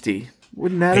 50-50?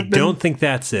 Wouldn't that have been? I don't think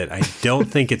that's it. I don't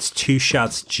think it's 2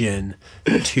 shots gin,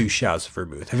 2 shots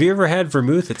vermouth. Have you ever had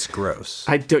vermouth? It's gross.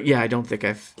 I don't. Yeah, I don't think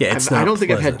I've. Yeah, it's not. I don't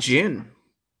think I've had gin.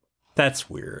 That's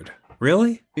weird.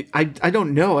 Really? I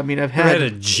don't know. I mean, I've had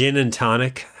a gin and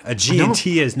tonic, a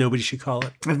G&T as nobody should call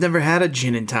it. I've never had a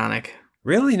gin and tonic.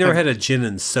 Really? You never had a gin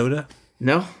and soda?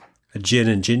 No. A gin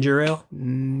and ginger ale?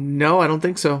 No, I don't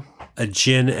think so. A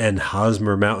gin and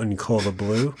Hosmer Mountain Cola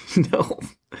Blue? No.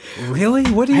 Really?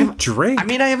 What do you drink? I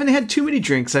mean, I haven't had too many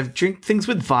drinks. I've drink things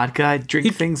with vodka. I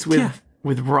drink things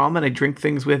with rum, and I drink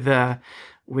things with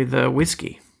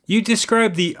whiskey. You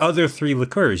describe the other 3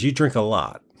 liqueurs. You drink a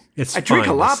lot. I drink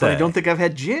a lot, but I don't think I've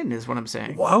had gin, is what I'm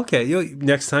saying. Well, okay.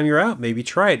 Next time you're out, maybe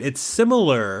try it. It's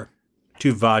similar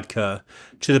to vodka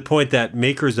to the point that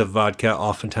makers of vodka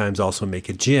oftentimes also make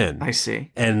a gin. I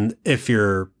see. And if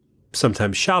you're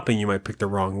sometimes shopping, you might pick the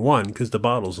wrong one because the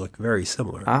bottles look very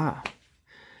similar. Ah.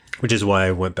 Which is why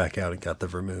I went back out and got the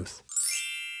vermouth.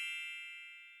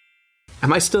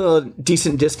 Am I still a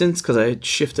decent distance? Because I had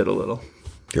shifted a little.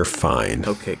 You're fine.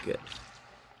 Okay, good.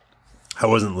 I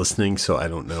wasn't listening, so I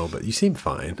don't know, but you seem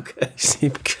fine. Okay. You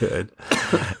seem good.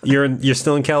 You're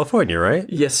still in California, right?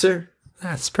 Yes, sir.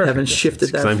 That's perfect. Haven't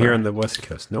shifted that far. I'm here on the West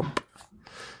Coast. Nope.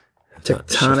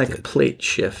 Tectonic plate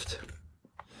shift.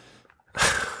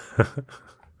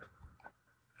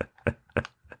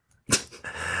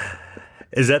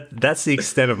 That's the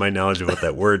extent of my knowledge of what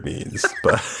that word means,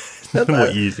 but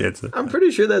I'm pretty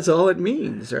sure that's all it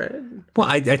means, right? Well,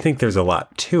 I think there's a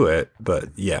lot to it, but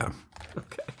yeah.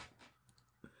 Okay.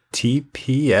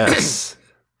 TPS.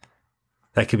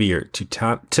 That could be your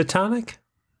Teutonic?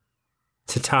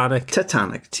 Tectonic.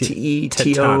 Tectonic.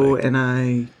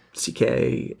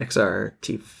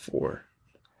 TETONICKXRT4.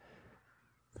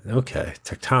 Okay,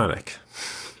 tectonic.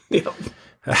 Yep.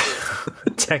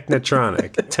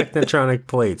 Technotronic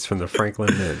plates from the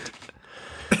Franklin Mint.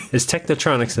 Is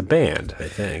Technotronics a band? I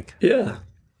think. Yeah.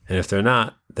 And if they're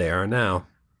not, they are now.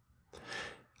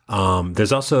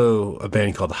 There's also a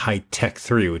band called High Tech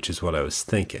 3, which is what I was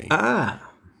thinking.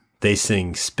 They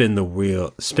sing Spin that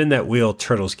Wheel,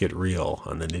 Turtles Get Real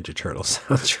on the Ninja Turtles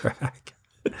soundtrack.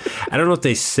 I don't know if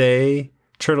they say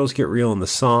Turtles Get Real in the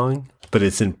song, but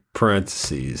it's in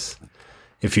parentheses.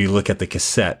 If you look at the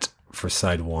cassette for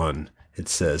side 1, it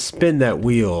says Spin that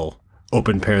wheel,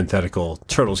 open parenthetical,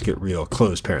 Turtles Get Real,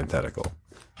 close parenthetical.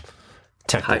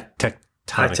 High Tech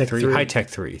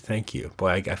 3. Thank you.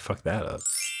 Boy, I fucked that up.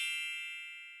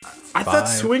 I thought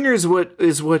Swingers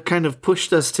is what kind of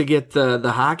pushed us to get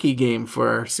the hockey game for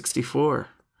our 64.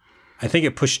 I think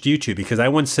it pushed you to, because I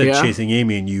once said Chasing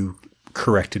Amy and you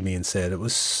corrected me and said it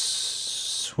was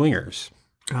Swingers.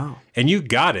 Oh. And you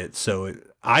got it, so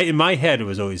in my head it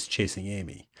was always Chasing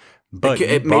Amy. But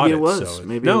maybe it was.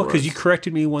 No, because you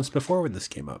corrected me once before when this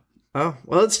came up. Oh,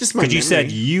 well, it's just my memory. Because you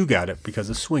said you got it because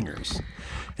of Swingers.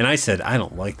 And I said, I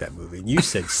don't like that movie. And you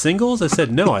said, Singles? I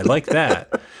said, no, I like that.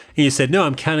 And you said, no,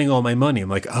 I'm counting all my money. I'm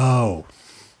like, oh.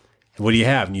 What do you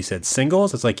have? And you said,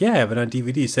 Singles? It's like, yeah, I have it on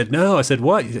DVD. You said, no. I said,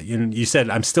 what? You said,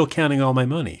 I'm still counting all my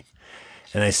money.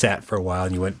 And I sat for a while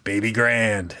and you went, Baby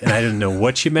Grand. And I didn't know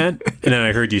what you meant. And then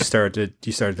I heard you started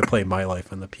to play My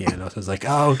Life on the piano. So I was like,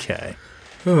 oh, okay.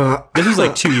 This was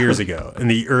like 2 years ago in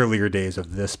the earlier days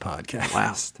of this podcast.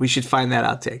 Wow. We should find that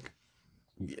outtake.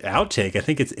 Outtake? I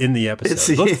think it's in the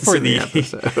episode.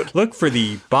 Look for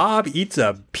the Bob Eats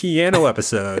a Piano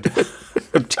episode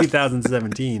from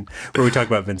 2017 where we talk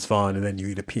about Vince Vaughn and then you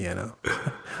eat a piano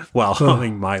while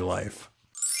humming My Life.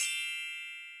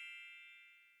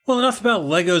 Well, enough about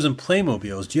Legos and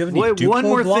Playmobiles. Do you have any Duplo one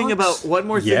more blocks? thing about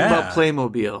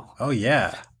Playmobil. Oh,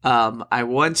 yeah. I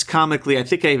once comically, I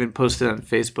think I even posted on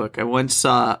Facebook, I once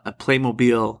saw a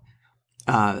Playmobil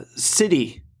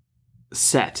city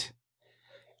set,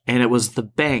 and it was the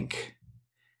bank.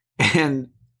 And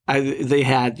they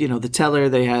had, the teller,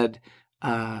 they had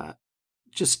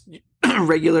just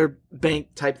regular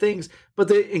bank type things, but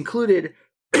they included,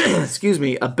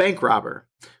 a bank robber,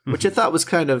 which I thought was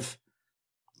kind of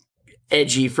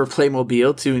edgy for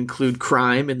Playmobil to include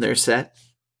crime in their set.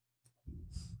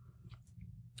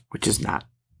 Which is not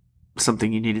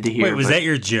something you needed to hear. Wait, was that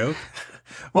your joke?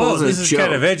 Well, this is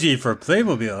kind of edgy for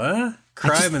Playmobil, huh?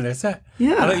 Crime and there's that.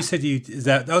 Yeah. I thought you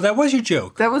said that was your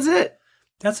joke. That was it.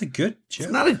 That's a good joke.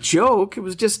 It's not a joke. It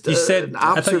was just an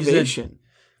observation.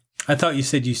 I thought you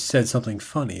said something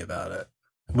funny about it.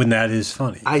 When that is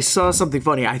funny. I saw something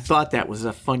funny. I thought that was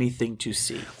a funny thing to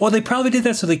see. Well, they probably did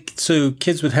that so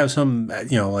kids would have some,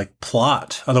 like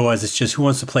plot. Otherwise, it's just who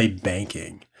wants to play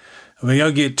banking. We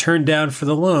all get turned down for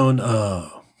the loan.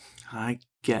 Oh, I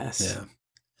guess. Yeah,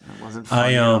 that wasn't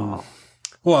funny at all.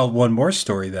 Well, one more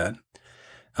story then.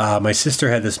 My sister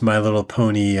had this My Little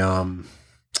Pony,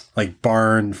 like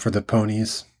barn for the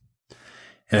ponies,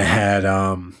 and it had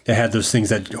those things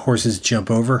that horses jump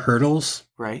over, hurdles.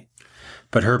 Right.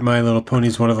 But her My Little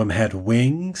Ponies, one of them had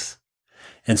wings,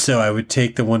 and so I would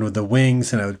take the one with the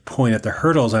wings and I would point at the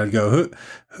hurdles. And I would go,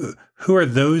 who are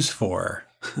those for?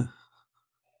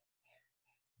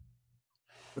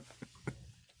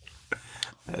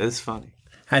 That is funny.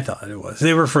 I thought it was.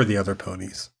 They were for the other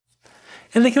ponies.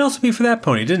 And they can also be for that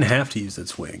pony. It didn't have to use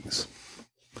its wings.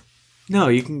 No,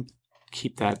 you can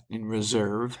keep that in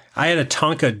reserve. I had a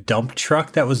Tonka dump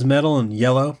truck that was metal and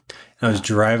yellow. And I was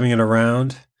driving it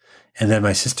around. And then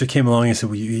my sister came along and said,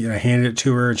 I handed it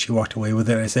to her and she walked away with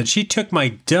it. And I said, she took my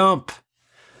dump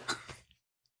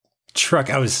truck.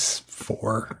 I was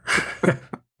 4.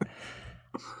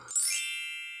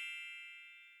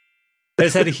 I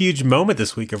just had a huge moment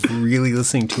this week of really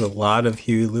listening to a lot of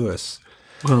Huey Lewis.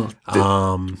 Well,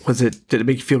 did it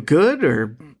make you feel good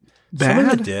or bad? Some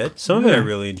of it did. Some of it I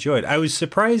really enjoyed. I was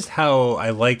surprised how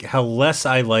less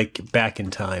I like Back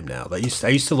in Time now. I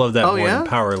used to love that more than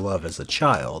Power of Love as a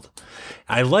child.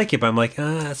 I like it, but I'm like,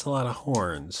 that's a lot of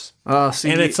horns. See,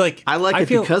 and it's like I like it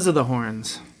because of the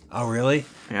horns. Oh, really?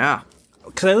 Yeah.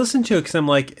 Because I listened to it because I'm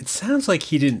like, it sounds like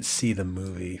he didn't see the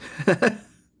movie.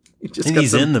 And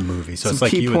he's in the movie, so it's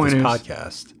like you with this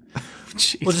podcast.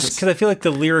 Well, just because I feel like the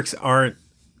lyrics aren't,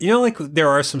 like there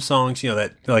are some songs,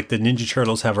 that like the Ninja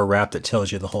Turtles have a rap that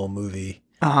tells you the whole movie,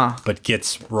 but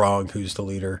gets wrong who's the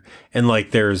leader. And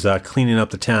like there's Cleaning Up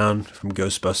the Town from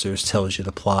Ghostbusters tells you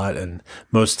the plot, and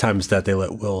most times that they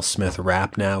let Will Smith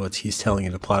rap now, he's telling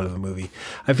you the plot of the movie.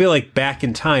 I feel like Back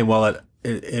in Time, while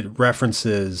it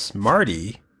references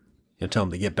Marty, tell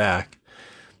him to get back.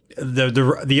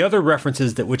 The other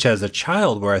references that which as a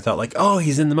child where I thought like, oh,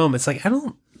 he's in the moment. It's like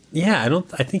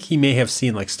I think he may have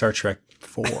seen like Star Trek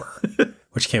 4,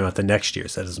 which came out the next year,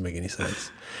 so that doesn't make any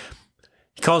sense.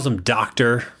 He calls him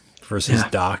Doctor versus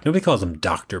Doc. Nobody calls him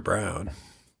Dr. Brown.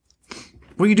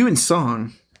 Well, you do in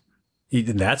song.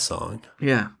 In that song.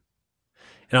 Yeah.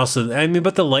 And also,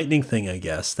 but the lightning thing, I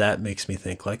guess, that makes me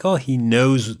think like, oh, he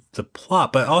knows the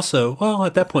plot. But also, well,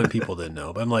 at that point, people didn't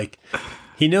know. But I'm like,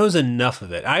 he knows enough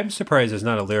of it. I'm surprised there's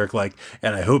not a lyric like,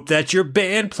 and I hope that your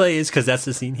band plays, because that's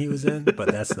the scene he was in. But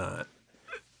that's not.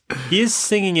 He is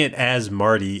singing it as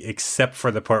Marty, except for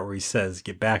the part where he says,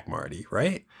 get back, Marty,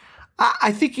 right?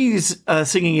 I think he's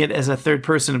singing it as a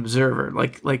third-person observer.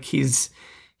 Like he's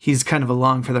kind of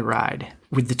along for the ride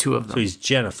with the two of them. So he's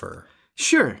Jennifer.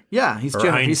 Sure. Yeah, he's or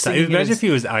Jennifer. Einstein. Imagine if he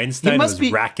was Einstein. He must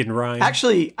be racking rhyme.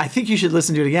 Actually, I think you should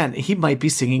listen to it again. He might be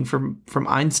singing from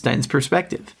Einstein's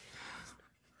perspective.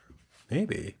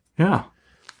 Maybe. Yeah.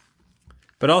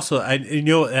 But also, I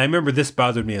remember this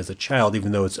bothered me as a child,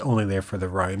 even though it's only there for the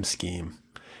rhyme scheme.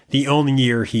 The only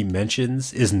year he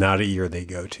mentions is not a year they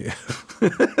go to.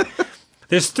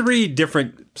 There's 3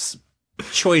 different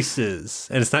choices,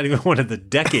 and it's not even one of the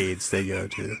decades they go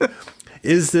to.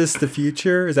 Is this the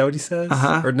future? Is that what he says?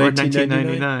 Or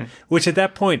 1999? Which at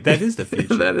that point, that is the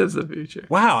future. That is the future.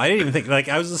 Wow, I didn't even think, like,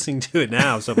 I was listening to it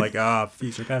now, so I'm like,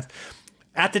 future past.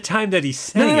 At the time that he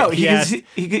sang no, it,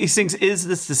 he sings, is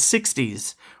this the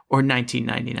 60s or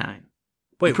 1999?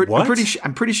 Wait, what?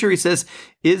 I'm pretty sure he says,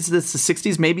 is this the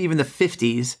 60s, maybe even the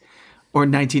 50s or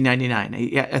 1999?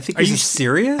 Yeah, I think. Are you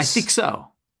serious? I think so.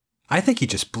 I think he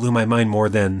just blew my mind more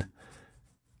than...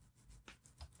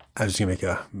 I was going to make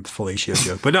a fellatio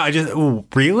joke, but no,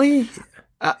 really?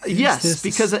 Yes,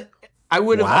 because I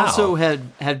would have also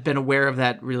had been aware of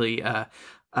that really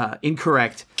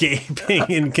incorrect... gaping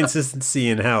inconsistency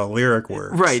in how a lyric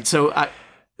works. Right, so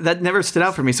that never stood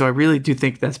out for me, so I really do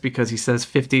think that's because he says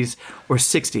 50s or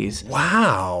 60s.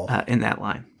 Wow. In that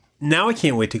line. Now I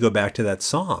can't wait to go back to that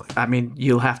song. I mean,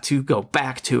 you'll have to go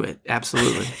back to it,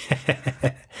 absolutely.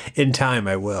 In time,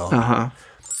 I will. Uh-huh.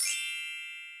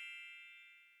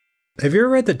 Have you ever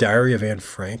read The Diary of Anne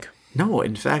Frank? No,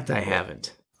 in fact, I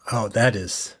haven't. Oh,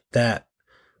 that.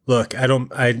 Look, I don't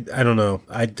know.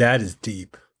 That is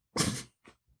deep.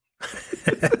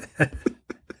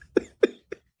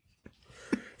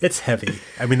 It's heavy.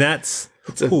 I mean, it's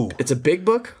a big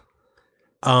book?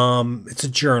 It's a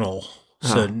journal.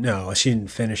 So no, she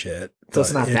didn't finish it. So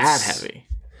it's not that heavy.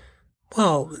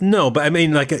 Well, no, but I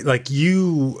mean, like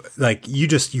you read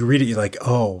it, you're like,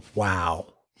 oh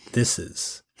wow, this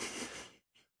is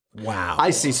wow. I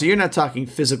see. So you're not talking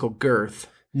physical girth.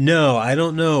 No, I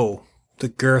don't know the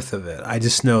girth of it. I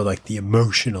just know like the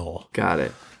emotional. Got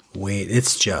it. Wait,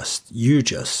 it's just you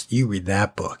read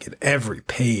that book and every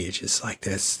page is like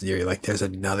this. You're like, there's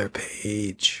another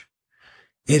page.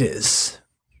 It is.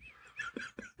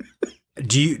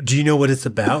 Do you know what it's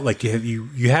about? Like,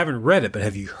 you haven't read it, but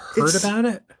have you heard about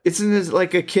it? Isn't it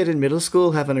like a kid in middle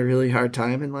school having a really hard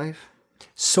time in life?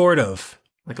 Sort of.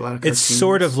 Like a lot of cartoons. It's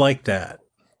sort of like that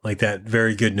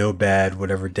very good, no bad,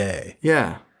 whatever day.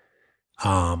 Yeah.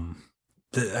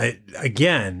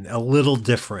 Again, a little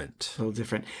different. A little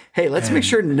different. Hey, let's make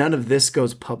sure none of this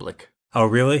goes public. Oh,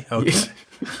 really? Okay.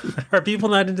 Are people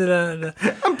not into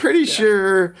that? I'm pretty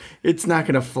sure it's not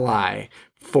going to fly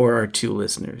for our 2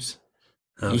 listeners.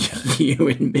 Okay. You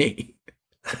and me.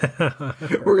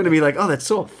 We're going to be like, oh, that's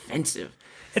so offensive.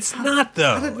 It's not,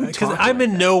 though, because I'm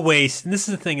in no way, and this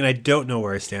is the thing, and I don't know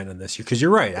where I stand on this, because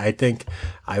you're right. I think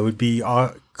I would be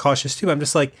cautious, too. I'm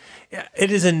just like,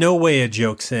 it is in no way a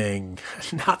joke saying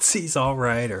Nazis all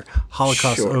right or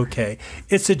Holocaust okay.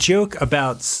 It's a joke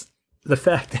about the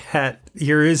fact that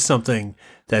here is something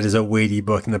that is a weighty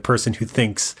book, and the person who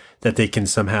thinks that they can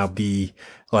somehow be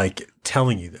like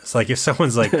telling you this. Like if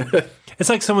someone's like, it's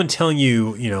like someone telling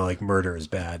you, like murder is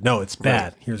bad. No, it's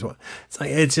bad. Right. Here's what. It's like,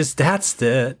 it's just, that's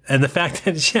it. And the fact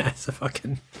that, it's a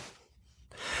fucking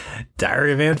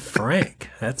Diary of Anne Frank.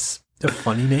 That's a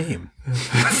funny name.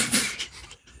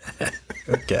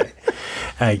 Okay.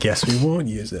 I guess we won't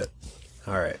use it.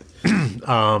 All right.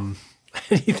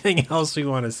 Anything else we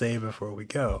want to say before we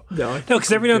go? No,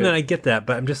 because every now and then I get that,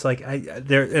 but I'm just like,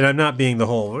 and I'm not being the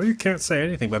whole, well, you can't say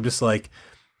anything, but I'm just like,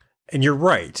 and you're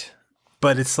right,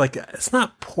 but it's like, it's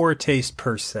not poor taste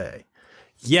per se.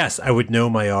 Yes, I would know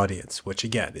my audience, which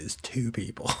again is 2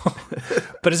 people,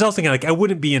 but it's also kind of like, I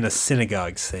wouldn't be in a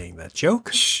synagogue saying that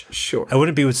joke. Sure. I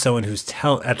wouldn't be with someone who's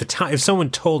at the time, if someone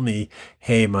told me,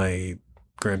 hey, my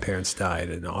grandparents died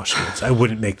in Auschwitz, I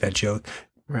wouldn't make that joke.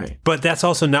 Right. But that's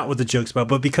also not what the joke's about.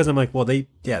 But because I'm like, well,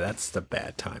 that's the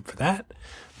bad time for that.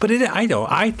 But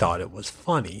I thought it was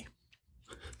funny.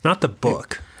 Not the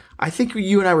book. I think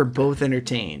you and I were both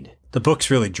entertained. The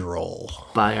book's really droll.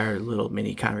 By our little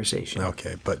mini conversation.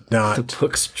 Okay, but not... The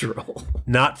book's droll.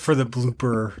 Not for the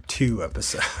Blooper 2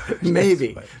 episode.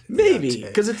 Maybe,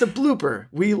 because it's a blooper.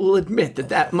 We will admit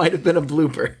that might have been a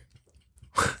blooper.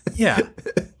 Yeah,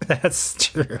 that's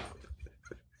true.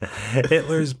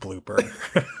 Hitler's blooper.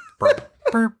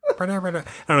 I don't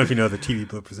know if you know the TV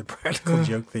bloopers, a practical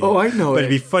joke thing. Oh, I know but it. It'd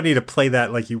be funny to play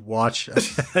that like you watch a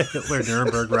Hitler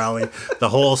Nuremberg rally, the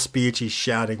whole speech, he's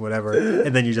shouting, whatever,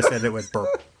 and then you just end it with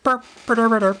burp, burp,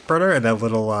 and that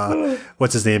little,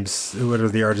 what's his name, what are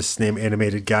the artist's name,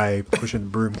 animated guy pushing the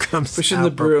broom comes pushing out,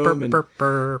 the broom, and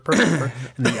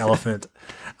the elephant.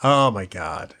 Oh my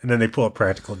God. And then they pull a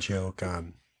practical joke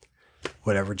on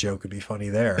whatever joke would be funny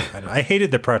there. I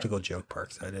hated the practical joke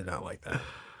parts. I did not like that.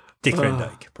 Dick Van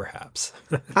Dyke, perhaps.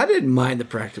 I didn't mind the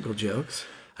practical jokes.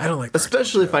 I don't like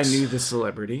especially jokes. If I knew the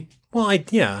celebrity. Well,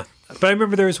 yeah. But I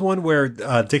remember there was one where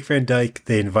Dick Van Dyke,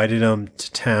 they invited him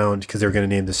to town because they were going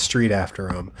to name the street after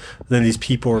him. Then these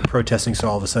people were protesting, so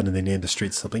all of a sudden they named the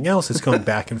street something else. It's going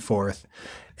back and forth.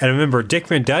 And I remember Dick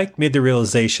Van Dyke made the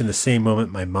realization the same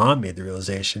moment my mom made the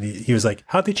realization. He was like,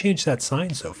 how'd they change that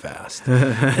sign so fast?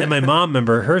 And my mom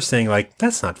remember her saying, like,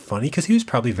 that's not funny, because he was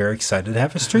probably very excited to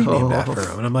have a street named after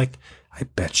him. And I'm like, I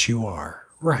bet you are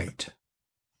right.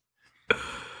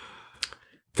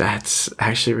 That's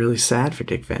actually really sad for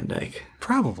Dick Van Dyke.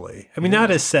 Probably. I mean,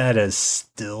 not as sad as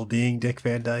still being Dick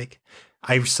Van Dyke.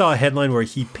 I saw a headline where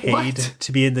he paid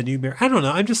to be in the new Mirror. I don't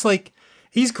know. I'm just like,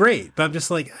 he's great, but I'm just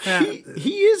like...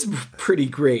 He is pretty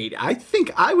great. I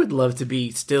think I would love to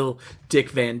be still Dick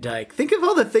Van Dyke. Think of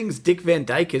all the things Dick Van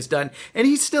Dyke has done, and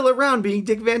he's still around being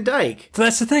Dick Van Dyke. So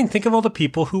that's the thing. Think of all the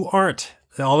people who aren't.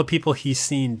 All the people he's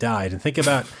seen died. And think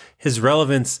about his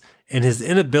relevance and his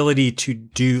inability to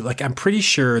do... Like, I'm pretty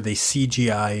sure they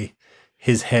CGI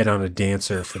his head on a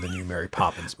dancer for the new Mary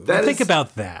Poppins movie. Think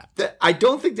about that. I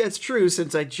don't think that's true,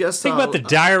 since I just think about the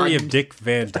Diary of Dick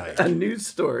Van Dyke. A news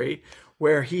story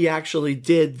where he actually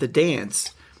did the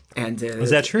dance. And was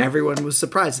that true? Everyone was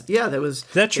surprised. Yeah, that was...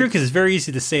 Is that true? Because it's very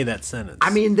easy to say that sentence. I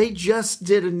mean, they just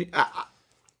did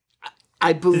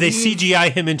I believe... Did they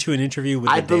CGI him into an interview with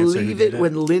the dancer? I believe it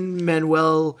when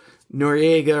Lin-Manuel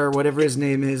Noriega, or whatever his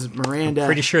name is, Miranda... I'm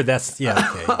pretty sure that's...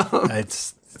 Yeah, okay.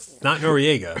 It's not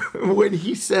Noriega. When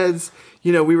he says,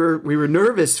 we were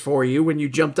nervous for you when you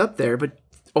jumped up there, but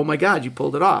oh my God, you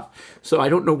pulled it off. So I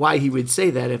don't know why he would say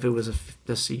that if it was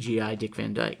the CGI Dick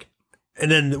Van Dyke. And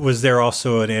then was there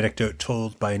also an anecdote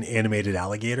told by an animated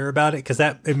alligator about it? Because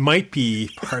it might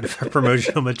be part of our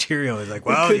promotional material. He's like,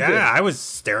 well, yeah, I was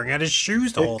staring at his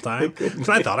shoes the whole time.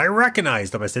 So I thought I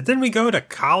recognized him. I said, didn't we go to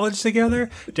college together?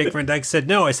 Dick Van Dyke said,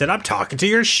 no. I said, I'm talking to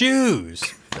your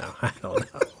shoes. No, I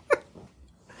don't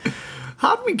know.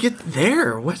 How did we get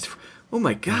there? What? Oh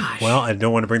my gosh. Well, I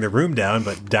don't want to bring the room down,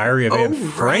 but Diary of Anne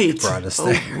Frank brought us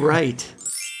there. Oh, right.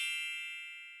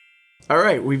 All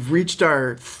right, we've reached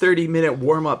our 30-minute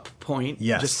warm-up point.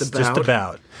 Yes, just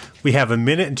about. We have a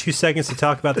minute and 2 seconds to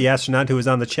talk about the astronaut who was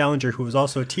on the Challenger, who was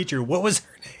also a teacher. What was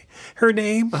her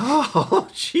name? Oh,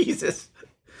 Jesus.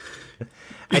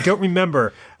 I don't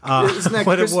remember Isn't that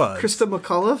what it was. Krista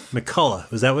McCullough?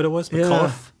 McCullough. Was that what it was?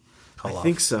 McCullough? Yeah, I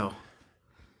think so.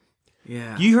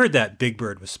 Yeah. You heard that Big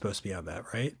Bird was supposed to be on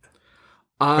that, right?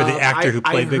 Or the actor who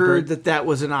played Big Bird? I heard that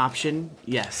was an option.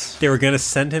 Yes. They were going to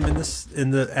send him in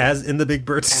the Big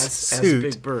Bird suit.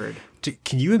 As Big Bird.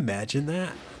 Can you imagine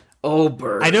that? Oh,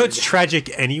 Bird. I know it's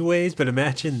tragic anyways, but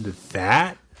imagine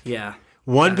that. Yeah.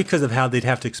 One, because of how they'd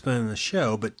have to explain it on the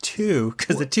show, but two,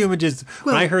 because the two images,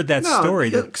 when I heard that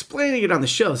story... Explaining it on the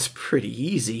show is pretty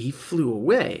easy. He flew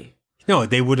away. No,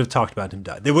 they would have talked about him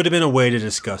dying. There would have been a way to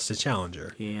discuss the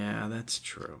Challenger. Yeah, that's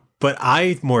true. But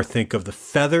I more think of the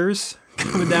feathers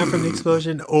coming down from the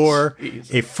explosion, or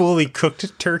a fully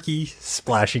cooked turkey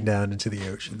splashing down into the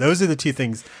ocean. Those are the two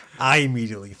things I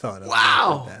immediately thought of.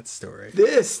 Wow, that story.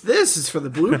 This is for the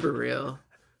blooper reel.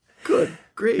 Good,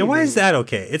 great. And why is that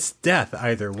okay? It's death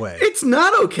either way. It's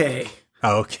not okay.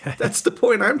 Oh, okay. That's the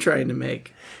point I'm trying to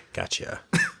make. Gotcha.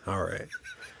 All right.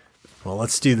 Well,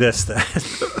 let's do this then.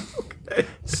 Okay.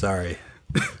 Sorry.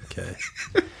 Okay.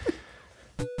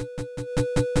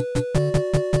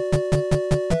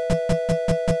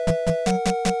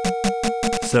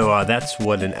 So that's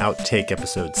what an outtake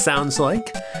episode sounds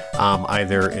like,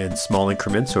 either in small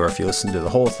increments or if you listen to the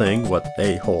whole thing, what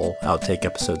a whole outtake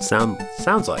episode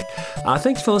sounds like.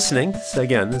 Thanks for listening. So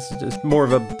again, this is just more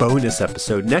of a bonus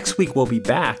episode. Next week we'll be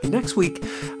back. And next week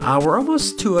we're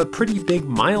almost to a pretty big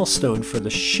milestone for the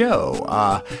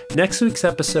show. Next week's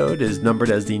episode is numbered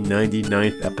as the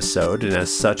 99th episode, and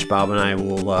as such, Bob and I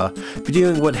will be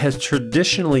doing what has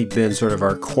traditionally been sort of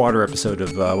our quarter episode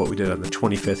of what we did on the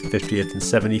 25th, 50th, and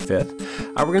 75th.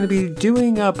 We're going to be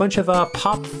doing a bunch of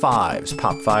Pop Fives.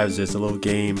 Pop Fives is a little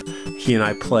game he and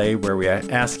I play where we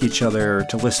ask each other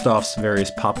to list off some various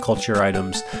pop culture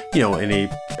items, in a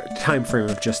time frame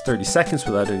of just 30 seconds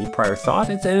without any prior thought.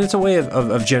 And it's a way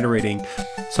of generating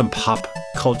some pop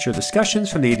culture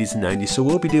discussions from the 80s and 90s. So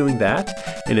we'll be doing that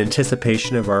in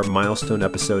anticipation of our milestone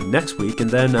episode next week. And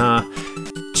then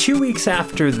 2 weeks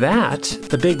after that,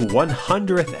 the big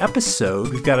 100th episode,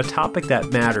 we've got a topic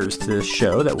that matters to this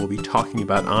show that we'll be talking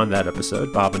about on that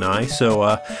episode, Bob and I.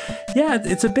 So,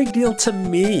 it's a big deal to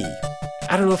me.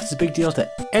 I don't know if it's a big deal to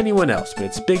anyone else, but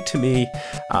it's big to me.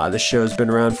 This show's been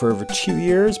around for over 2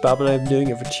 years. Bob and I have been doing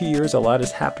it for 2 years. A lot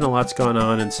has happened, a lot's gone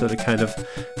on, and so to kind of,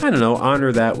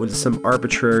 honor that with some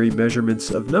arbitrary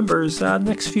measurements of numbers,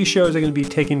 next few shows are going to be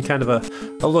taking kind of a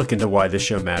look into why this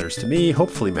show matters to me,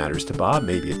 hopefully matters to Bob,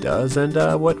 maybe it does, and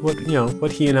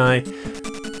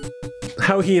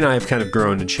how he and I have kind of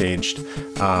grown and changed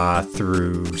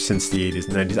since the 80s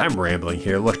and 90s. I'm rambling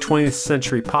here. Look, 20th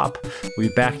Century Pop will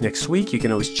be back next week. You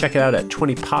can always check it out at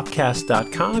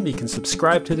 20popcast.com. You can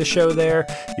subscribe to the show there.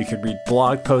 You can read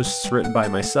blog posts written by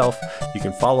myself. You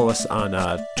can follow us on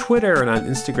Twitter and on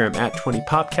Instagram at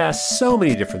 20popcast. So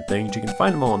many different things. You can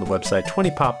find them all on the website,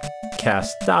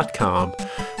 20popcast.com.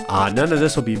 None of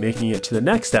this will be making it to the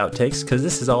next outtakes because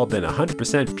this has all been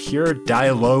 100% pure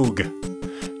dialogue.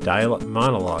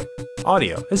 Monologue.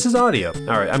 Audio. This is audio.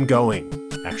 All right, I'm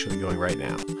actually going right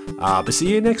now. But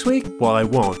see you next week? Well, I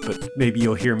won't, but maybe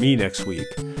you'll hear me next week.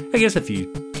 I guess if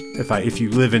you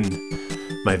live in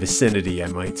my vicinity, I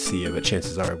might see you, but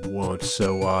chances are I won't.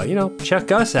 So,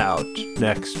 check us out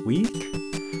next week.